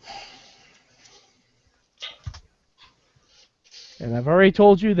 And I've already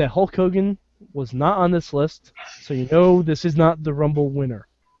told you that Hulk Hogan was not on this list, so you know this is not the Rumble winner.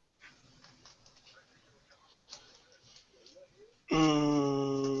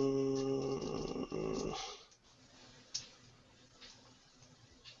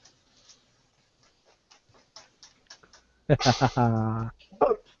 How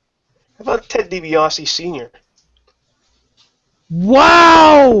about Ted DiBiase Sr.?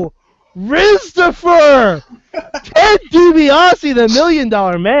 Wow! Christopher! Ted DiBiase, the $1 Million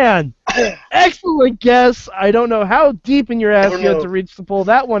Man. Excellent guess. I don't know how deep in your ass you had to reach to pull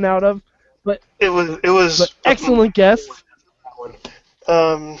that one out of, but It was. But excellent guess.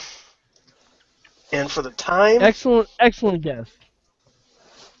 And for the time. Excellent guess.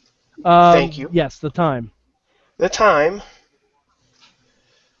 Thank you. Yes, the time. The time.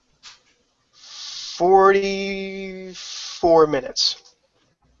 44 minutes.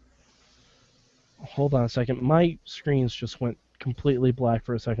 Hold on a second. My screens just went completely black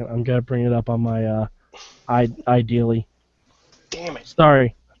for a second. I'm gonna bring it up on my ideally. Damn it.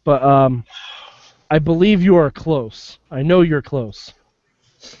 Sorry, but I believe you are close. I know you're close.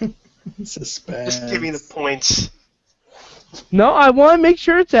 Suspense. Just give me the points. No, I want to make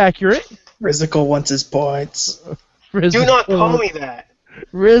sure it's accurate. Rizzical wants his points. Do not call me that.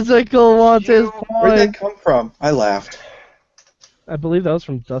 Rizzical wants his Where'd that points. come from? I laughed. I believe that was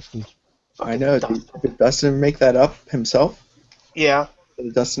from Dustin. I know. Did Dustin make that up himself? Yeah.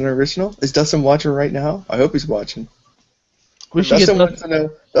 Is Dustin original? Is Dustin watching right now? I hope he's watching. We should Dustin get wants to know.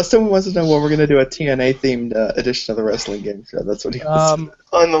 Dustin wants to know when we're gonna do a TNA themed edition of the wrestling game show. That's what he wants.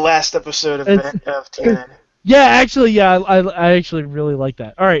 On the last episode of TNA. Yeah, actually, yeah, I actually really like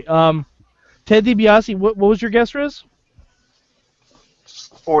that. All right, Ted DiBiase, what was your guess, Riz?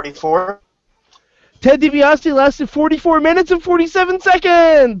 44. Ted DiBiase lasted 44 minutes and 47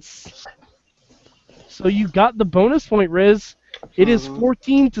 seconds. So you got the bonus point, Riz. It is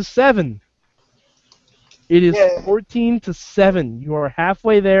 14-7. It is 14-7. You are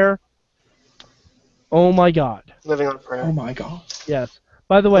halfway there. Oh my God. Living on prayer. Oh my god. Yes.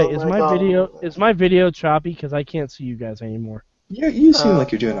 By the way, Oh is my my video choppy because I can't see you guys anymore? You seem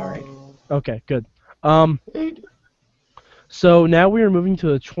like you're doing alright. Okay, good. So now we are moving to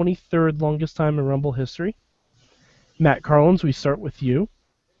the 23rd longest time in Rumble history. Matt Carlins, we start with you.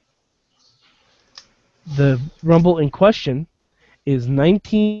 The Rumble in question is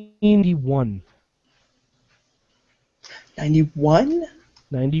 1991. 91?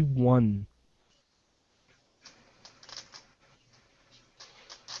 91.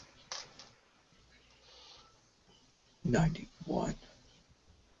 $91.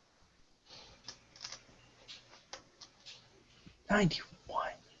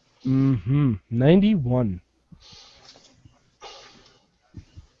 91. Mm-hmm. 91.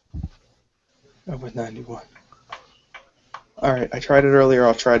 I went 91. Alright, I tried it earlier,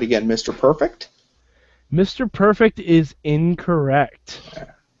 I'll try it again. Mr. Perfect? Mr. Perfect is incorrect.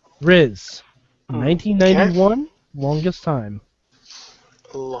 Riz, 1991, longest time.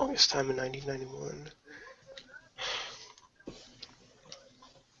 Longest time in 1991.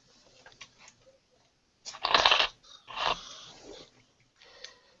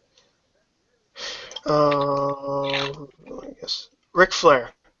 I guess Ric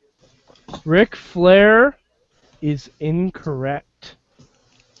Flair. Ric Flair is incorrect.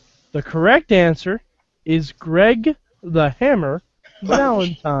 The correct answer is Greg the Hammer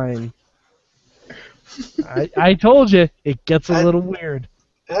Valentine. I told you, it gets a little weird.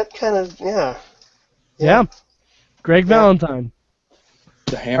 That kind of, yeah. Yeah. Greg Valentine.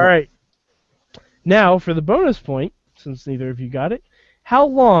 The Hammer. All right. Now, for the bonus point, since neither of you got it, how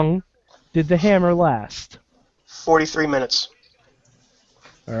long did the hammer last? 43 minutes.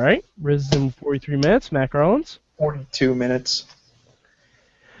 All right. Riz in 43 minutes. Matt Garland. 42 minutes.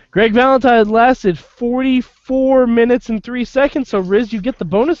 Greg Valentine lasted 44 minutes and 3 seconds, so Riz, you get the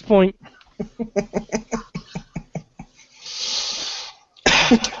bonus point.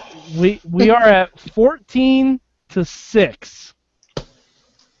 We are at 14-6.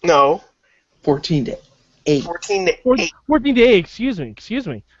 No. 14 to 8. 14 to 8. 14 to 8. Excuse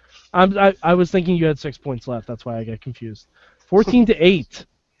me. I was thinking you had 6 points left. That's why I got confused. 14 to 8.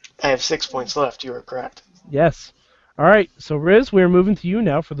 I have 6 points left. You are correct. Yes. All right. So Riz, we're moving to you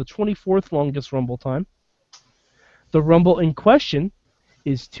now for the 24th longest Rumble time. The Rumble in question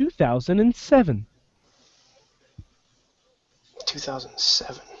is 2007.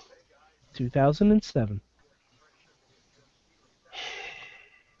 2007. 2007.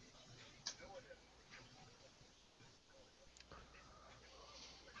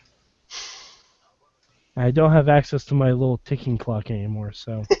 I don't have access to my little ticking clock anymore,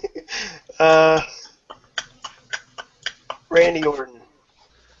 so. Randy Orton.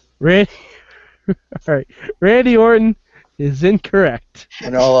 All right. Randy Orton is incorrect.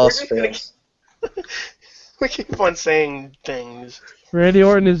 And all else fails. We keep on saying things. Randy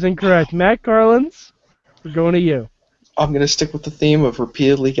Orton is incorrect. Matt Garlands, we're going to you. I'm going to stick with the theme of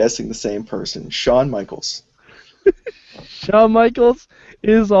repeatedly guessing the same person. Shawn Michaels. Shawn Michaels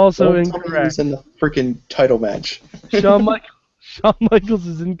is also Don't tell me he incorrect. was in the freaking title match. Shawn Michaels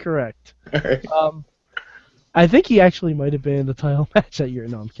is incorrect. All right. I think he actually might have been in the title match that year.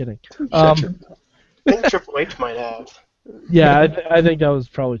 No, I'm kidding. I think Triple H might have. Yeah, I think that was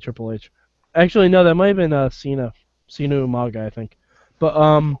probably Triple H. Actually, no, that might have been Cena Umaga, I think. But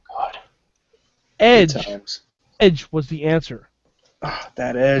God. Edge Good times. Edge was the answer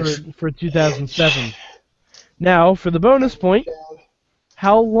That Edge. for 2007. Now, for the bonus point,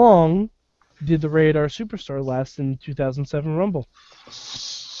 how long did the Radar Superstar last in 2007 Rumble?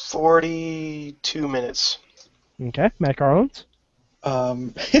 42 minutes. Okay, Matt Garland.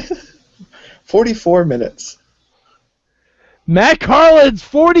 44 minutes. Matt Carlin's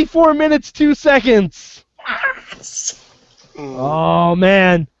 44 minutes 2 seconds. Mm. Oh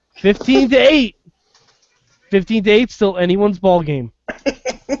man, 15 to 8. 15 to 8, still anyone's ball game.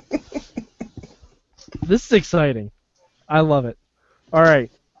 This is exciting. I love it. All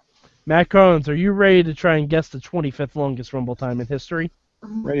right, Matt Carlins, are you ready to try and guess the 25th longest Rumble time in history?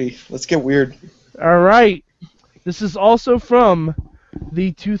 I'm ready. Let's get weird. All right. This is also from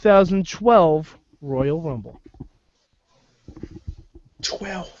the 2012 Royal Rumble,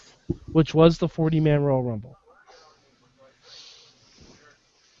 12. which was the 40-man Royal Rumble.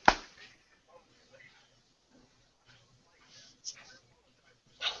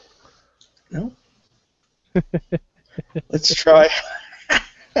 No? Let's try.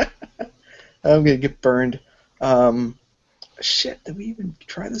 I'm gonna get burned. Shit, did we even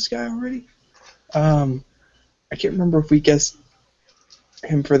try this guy already? I can't remember if we guessed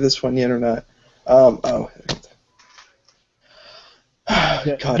him for this one yet or not. God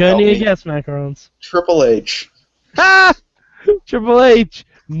Gonna help need a me. guess, Matt Carlins. Triple H. Ha! Triple H.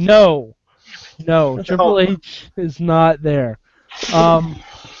 No. Triple H is not there.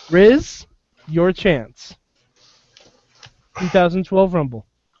 Riz, your chance. 2012 Rumble.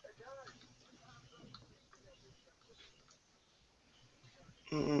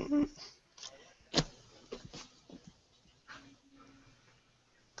 Mm.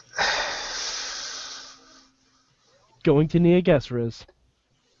 Going to need a guess, Riz.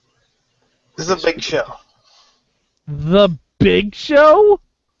 This is a big show. The Big Show?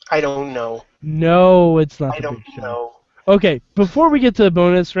 I don't know. No, it's not I the don't Big Show. know. Okay, before we get to the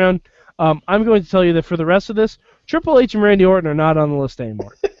bonus round, I'm going to tell you that for the rest of this, Triple H and Randy Orton are not on the list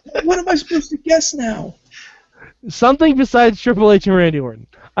anymore. What am I supposed to guess now? Something besides Triple H and Randy Orton.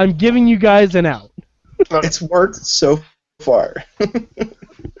 I'm giving you guys an out. It's worked so far.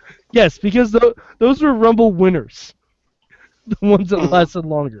 Yes, because those were Rumble winners. The ones that lasted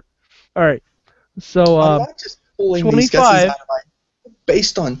longer. All right. So, I'm not just pulling these guesses 25. out of my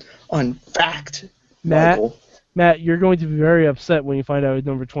based on fact, Matt, Michael. Matt, you're going to be very upset when you find out who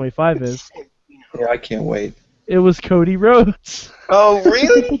number 25 is. Yeah, I can't wait. It was Cody Rhodes. Oh,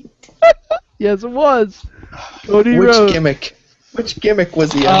 really? Yes, it was. Cody Rhodes. Which gimmick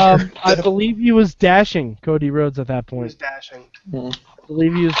was he under? I believe he was dashing Cody Rhodes at that He was point. dashing. I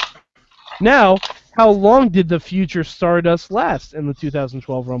believe he was. Now, how long did the future Stardust last in the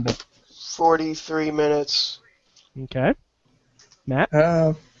 2012 Rumble? 43 minutes. Okay. Matt?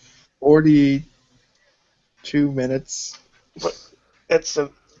 42 minutes. It's a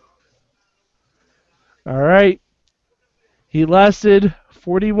All right. He lasted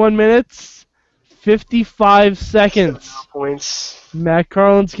 41 minutes, 55 seconds. points. Matt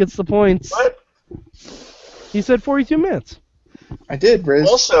Carlins gets the points. What? He said 42 minutes. I did, Riz.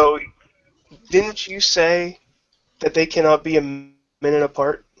 Also, didn't you say that they cannot be a minute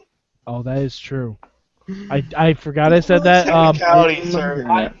apart? Oh, that is true. I forgot I said that. Technicality,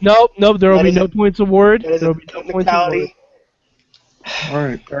 sir. Nope. There will That be is no a- points awarded. That is There a will be no points awarded. technicality. All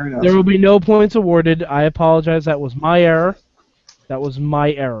right, fair enough. There will be no points awarded. I apologize. That was my error.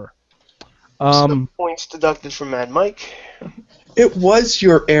 So points deducted from Mad Mike. It was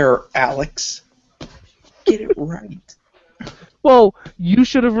your error, Alex. Get it right. Well, you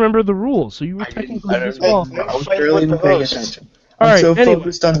should have remembered the rules, so you were technically as well. I was Fight barely with even the paying host. attention. All I'm right, so anyway.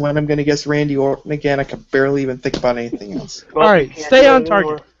 focused on when I'm going to guess Randy Orton again, I can barely even think about anything else. Well, All right, you can't stay do on it target.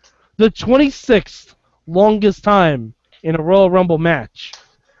 anymore. The 26th longest time in a Royal Rumble match.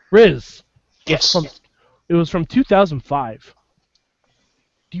 Riz. Yes. It was from 2005.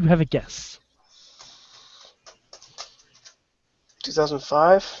 Do you have a guess?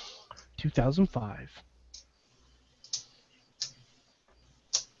 2005. 2005.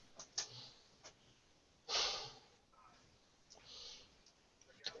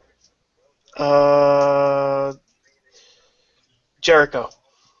 Jericho.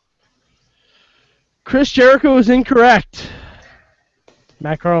 Chris Jericho is incorrect.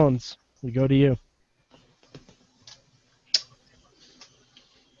 Matt Carlins, we go to you.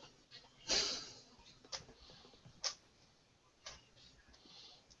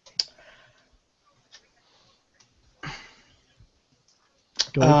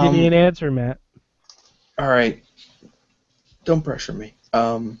 Go and give me an answer, Matt. All right. Don't pressure me.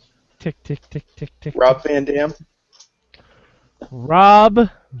 Tick, tick, tick, tick, tick. Rob Van Dam. Rob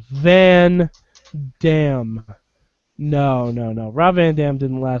Van Dam. No. Rob Van Dam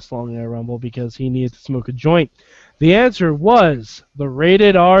didn't last long in a Rumble because he needed to smoke a joint. The answer was the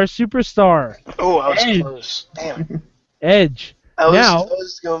Rated R Superstar, Oh, I was Edge. close. Damn. Edge. I Now-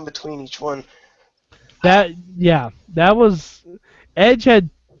 was going between each one. That was Edge had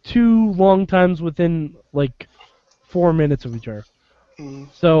two long times within like 4 minutes of each other. Mm,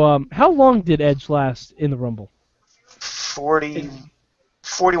 So, how long did Edge last in the Rumble?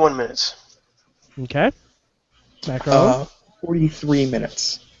 41 minutes. Okay. Matt Garland? 43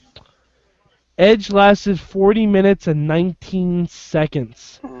 minutes. Edge lasted 40 minutes and 19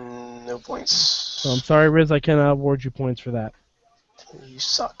 seconds. No points. So I'm sorry, Riz, I cannot award you points for that. You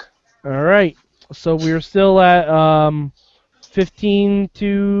suck. All right. So we're still at 15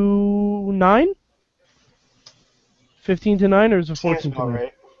 to 9? 15 to 9, or is it Seems 14 to about 9?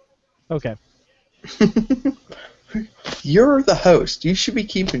 right. Okay. You're the host. You should be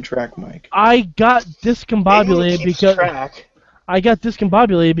keeping track, Mike. I got discombobulated Eamon keeps because track.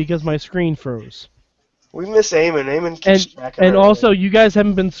 my screen froze. We miss Eamon. Eamon keeps track of And also, everything. you guys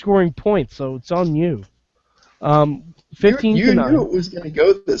haven't been scoring points, so it's on you. 15 you to 9. knew it was going to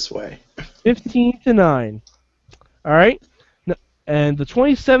go this way. 15 to 9. All right. And the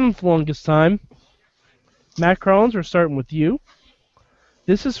 27th longest time, Matt Collins, we're starting with you.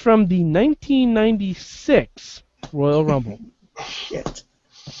 This is from the 1996 Royal Rumble. Shit.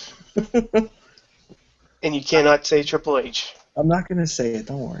 And you cannot say Triple H. I'm not going to say it.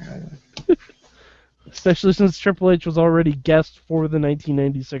 Don't worry. Especially since Triple H was already guest for the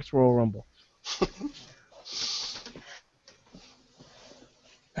 1996 Royal Rumble.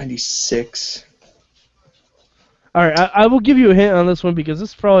 96. All right, I will give you a hint on this one because this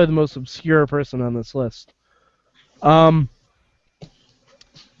is probably the most obscure person on this list.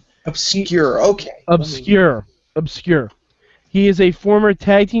 Obscure. Okay. Obscure. He is a former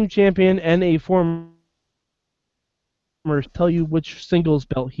tag team champion and a former. Tell you which singles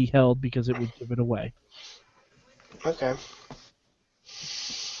belt he held because it would give it away. Okay.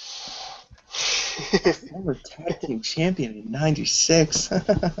 Former tag team champion in 96.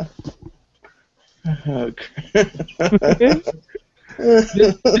 Oh,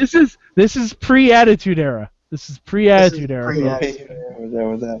 This is pre-Attitude Era. This is pre-Attitude Era. pre-Attitude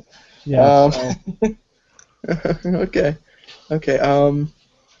Was that. Yeah. Okay. Okay. How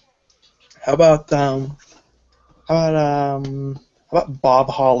about Bob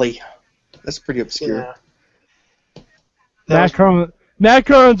Holly? That's pretty obscure. Yeah. Matt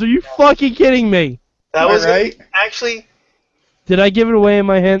Carnes, are you fucking kidding me? That Am I was right? actually. Did I give it away in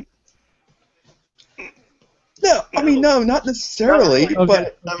my hint? No, I mean no, not necessarily. Not really.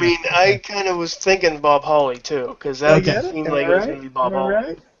 But I mean, I kind of was thinking Bob Holly too, because that seemed like it was going to be Bob Holly.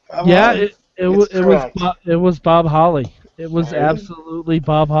 Right? Yeah, correct. it was Bob Holly. It was Right. absolutely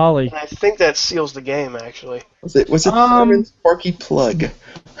Bob Holly. And I think that seals the game, actually. Was it Thurman Sparky Plug? I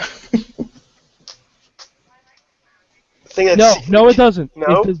think that's No, it doesn't.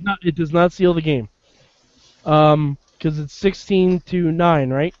 No? It does not seal the game. Because it's 16 to 9,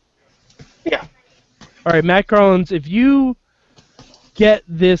 right? Yeah. All right, Matt Garland, if you get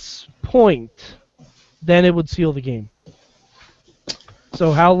this point, then it would seal the game.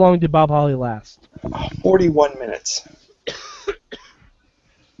 So how long did Bob Holly last? 41 minutes.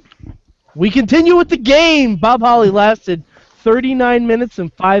 We continue with the game. Bob Holly lasted 39 minutes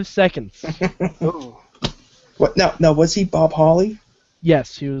and 5 seconds. Ooh. What? Now was he Bob Holly?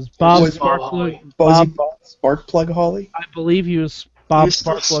 Yes, he was Bob Was Bob Holly. Was he Bob Sparkplug Holly? I believe he was Bob He was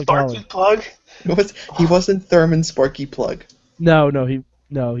still Sparkplug Sparky Holly. Plug? He wasn't Thurman Sparky Plug. No, he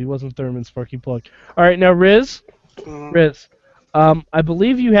wasn't Thurman Sparky Plug. All right, now Riz, I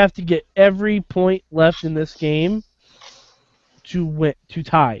believe you have to get every point left in this game to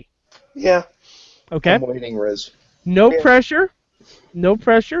tie. Yeah. Okay. I'm waiting, Riz. No Yeah. pressure,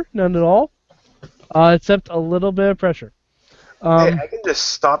 none at all, except a little bit of pressure. Hey, I can just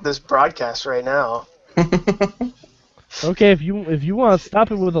stop this broadcast right now. Okay, if you want to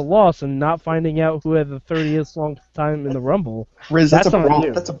stop it with a loss and not finding out who had the 30th longest time in the Rumble, Riz, that's a on brawl.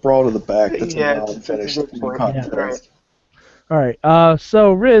 you. That's a brawl to the back. That's Yeah, a non-finished that's a good point. contest. All right.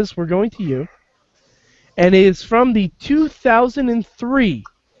 So Riz, we're going to you, and it is from the 2003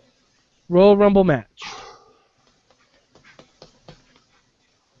 Royal Rumble match.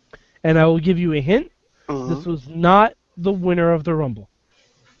 And I will give you a hint. Mhm. This was not the winner of the Rumble.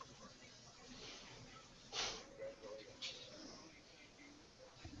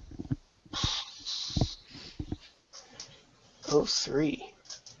 Oh, 3.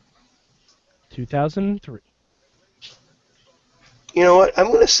 2003. You know what? I'm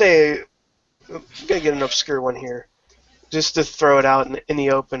going to say, I'm going to get an obscure one here, just to throw it out in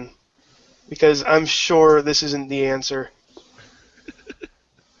the open, because I'm sure this isn't the answer.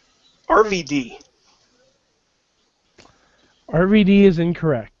 RVD. RVD is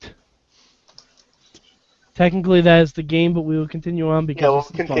incorrect. Technically, that is the game, but we will continue on because Yeah, we'll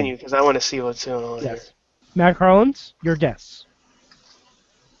this is fun. continue, because I want to see what's going on here. Yes. Matt Carlins, your guess.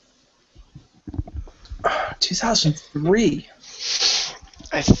 2003.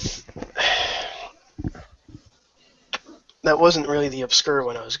 That wasn't really the obscure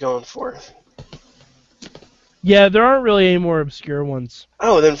one I was going for. Yeah, there aren't really any more obscure ones.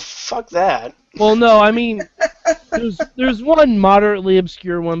 Oh, then fuck that. Well, no, I mean, there's one moderately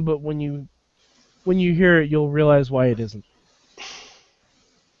obscure one, but when you hear it, you'll realize why it isn't.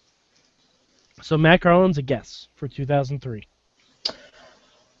 So Matt Garland's a guess for 2003.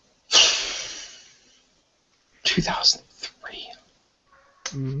 2003.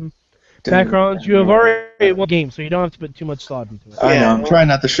 Mm-hmm. Matt Garland, you have already won the game, so you don't have to put too much thought into it. I know. I'm trying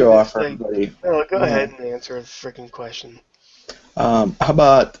not to show off for like, everybody. No, go ahead and answer the freaking question. How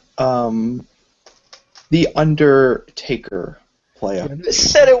about the Undertaker player? I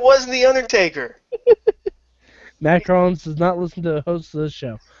said it wasn't the Undertaker. Matt Garland does not listen to the host of this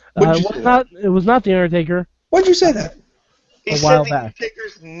show. What'd you say? It was not the Undertaker. Why'd you say that? He A said while the back.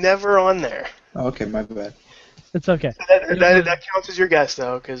 Undertaker's never on there. Oh, okay, my bad. It's okay. That counts as your guess,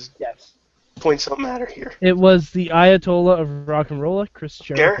 though, because Yes. points don't matter here. It was the Ayatollah of rock and roll, Chris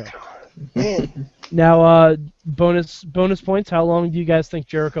Jericho. Man, Now, bonus points. How long do you guys think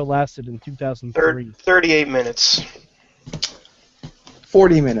Jericho lasted in 2003? 38 minutes.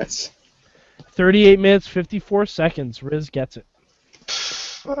 40 minutes. 38 minutes, 54 seconds. Riz gets it.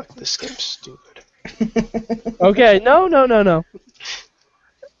 Fuck, this game's stupid. Okay, no.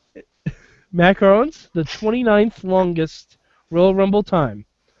 Macarons, the 29th longest Royal Rumble time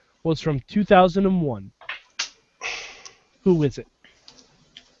was from 2001. Who is it?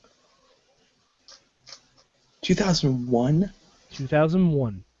 2001?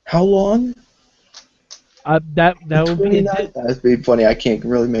 2001. How long? That would be 29? That would be funny. I can't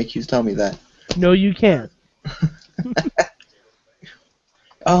really make you tell me that. No, you can't.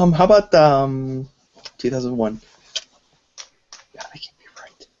 How about 2001? God, I can't be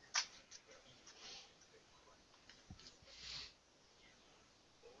right.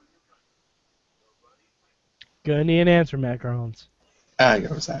 Gonna need an answer, Macarons. I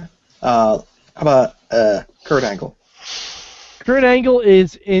go with that. How about Kurt Angle? Kurt Angle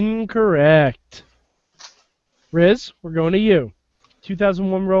is incorrect. Riz, we're going to you.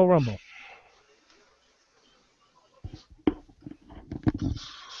 2001 Royal Rumble.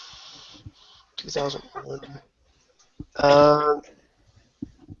 I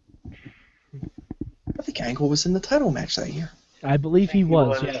think Angle was in the title match that year. I believe he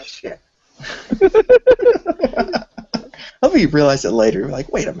was, yes. Shit. I hope you realize it later. Like,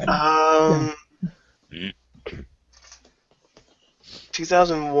 wait a minute.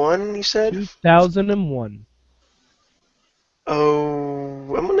 2001, you said? 2001.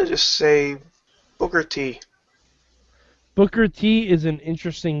 Oh, I'm gonna just say Booker T. Booker T is an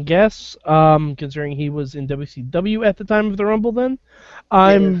interesting guess, considering he was in WCW at the time of the Rumble then.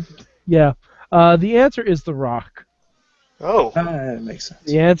 The answer is The Rock. Oh. That makes sense.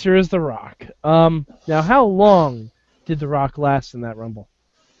 The answer is The Rock. Now, how long did The Rock last in that Rumble?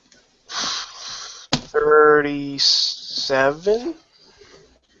 37?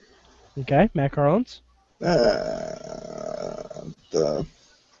 Okay, Matt Carlins? The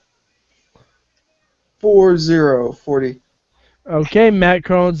 40. Okay, Matt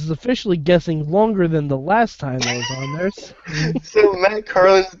Carlins is officially guessing longer than the last time I was on there. So Matt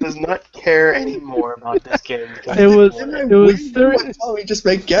Carlin does not care anymore about this game. It was 30. Why we just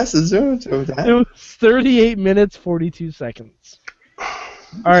make guesses? It was 38 minutes 42 seconds.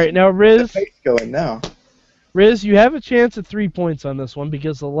 All right, now Riz. Going now. Riz, you have a chance at 3 points on this one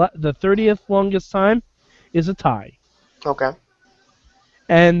because the 30th longest time is a tie, Okay.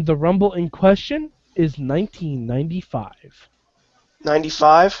 and the Rumble in question is 1995.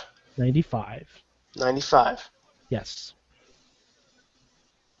 95? 95. 95. Yes.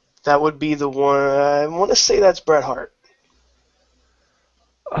 That would be the one. I want to say that's Bret Hart.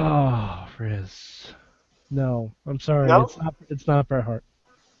 Oh, Riz. No, I'm sorry. No? It's not Bret Hart.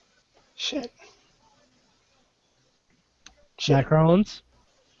 Shit. Matt Carlins?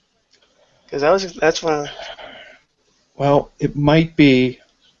 Because that's when. Well, it might be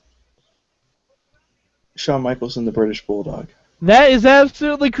Shawn Michaels and the British Bulldog. That is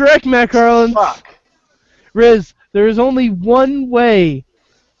absolutely correct, Matt Carlins. Fuck. Riz, there is only one way.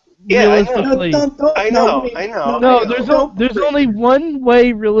 Yeah, realistically. I know. No, there's only one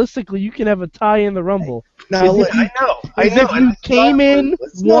way realistically you can have a tie in the Rumble. Now, I know. If you came in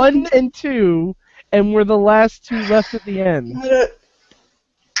 1 and 2 and were the last two left at the end.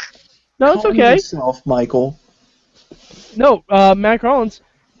 No, it's calm okay. yourself, Michael. No, Matt Collins,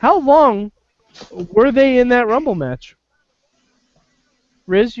 how long were they in that Rumble match?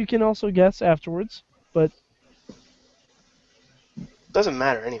 Riz, you can also guess afterwards, but Doesn't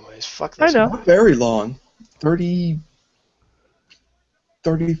matter anyways. Fuck I this. know. Not very long.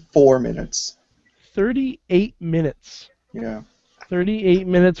 34 minutes. 38 minutes. Yeah. 38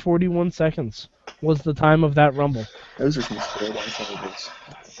 minutes 41 seconds was the time of that Rumble. Those are some square ones.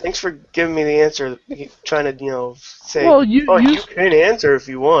 Thanks for giving me the answer. Trying to, say, Well, you can answer if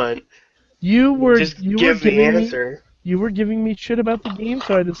you want. you were Just you were give the giving me answer. you were giving me shit about the game,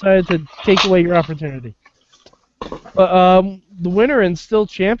 so I decided to take away your opportunity. But the winner and still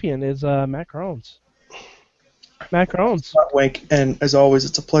champion is Matt Carlins. Matt Carlins. Scott Wink, and as always,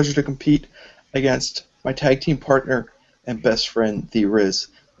 it's a pleasure to compete against my tag team partner and best friend, The Riz.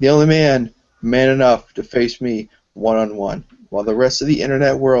 The only man enough to face me one-on-one. While the rest of the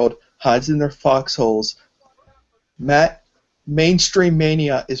internet world hides in their foxholes, Matt, mainstream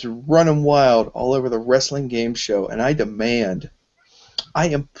mania is running wild all over the wrestling game show, and I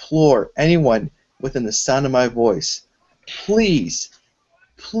implore anyone within the sound of my voice, please,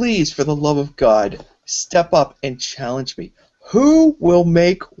 for the love of God, step up and challenge me. Who will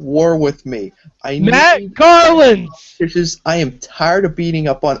make war with me? Matt Carlins! I am tired of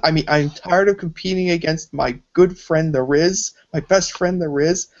I'm tired of competing against my good friend the Riz, my best friend the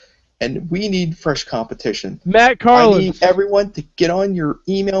Riz, and we need fresh competition. Matt I Carlins. need everyone to get on your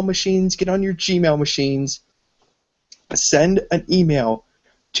email machines, get on your Gmail machines, send an email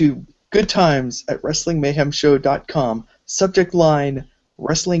to goodtimes@wrestlingmayhemshow.com, subject line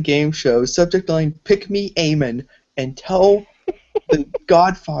wrestling game show, subject line pick me Eamon, and tell the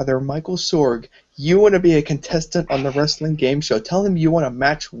Godfather Michael Sorg you want to be a contestant on the wrestling game show. Tell him you want to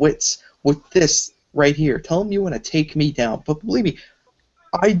match wits with this right here. Tell him you want to take me down. But believe me,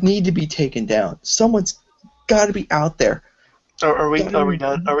 I need to be taken down. Someone's got to be out there. Are we done? Are we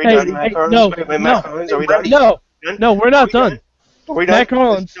Hey, done, Matt hey, Carlins? no, Wait, Matt no. Carlins, are we done? No, Done? no, we're not done. Are we done? Matt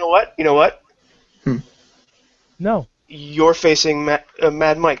Carlins. You know what? No. You're facing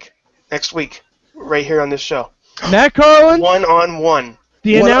Mad Mike next week, right here on this show. Matt Carlins. 1-on-1.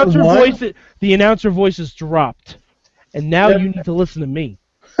 The announcer One-on-one? voice is dropped, and now you need to listen to me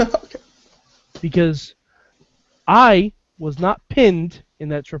because I was not pinned in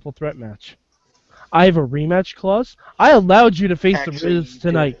that triple threat match. I have a rematch clause. I allowed you to face Actually, the Riz you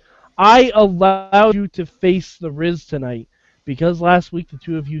tonight. did. I allowed you to face the Riz tonight because last week the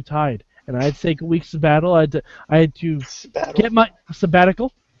two of you tied, and I had to take a week's sabbatical. I had to Battle. get my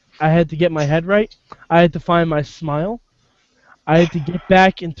sabbatical. I had to get my head right. I had to find my smile. I had to get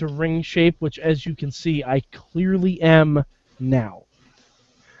back into ring shape, which, as you can see, I clearly am now.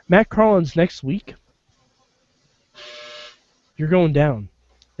 Matt Carlins next week, you're going down,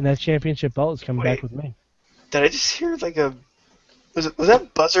 and that championship belt is coming back with me. Did I just hear like a... Was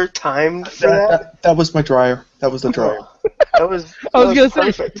that buzzer timed for that? That was my dryer. That was the dryer. That was I was going to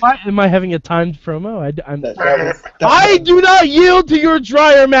perfect. say, am I having a timed promo? I do not yield to your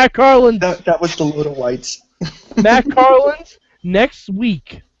dryer, Matt Carlins. That was the little whites. Matt Carlins, next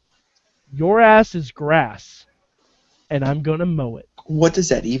week, your ass is grass, and I'm going to mow it. What does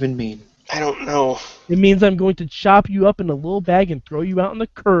that even mean? I don't know. It means I'm going to chop you up in a little bag and throw you out on the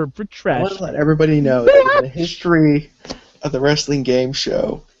curb for I trash. want to let everybody know that in the history of the wrestling game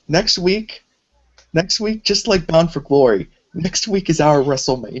show, next week, just like Bound for Glory, next week is our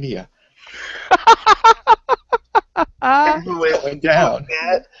WrestleMania. Going down.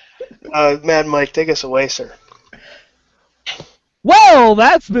 Mad Mike, take us away, sir. Well,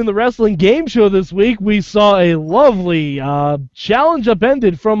 that's been the Wrestling Game Show this week. We saw a lovely challenge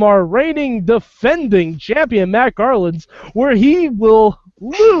upended from our reigning defending champion, Matt Carlins, where he will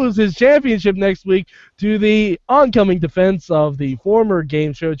lose his championship next week to the oncoming defense of the former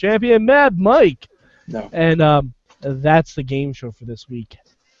Game Show champion, Mad Mike. No. And that's the Game Show for this week,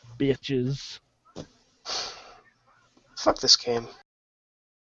 bitches. Fuck this game.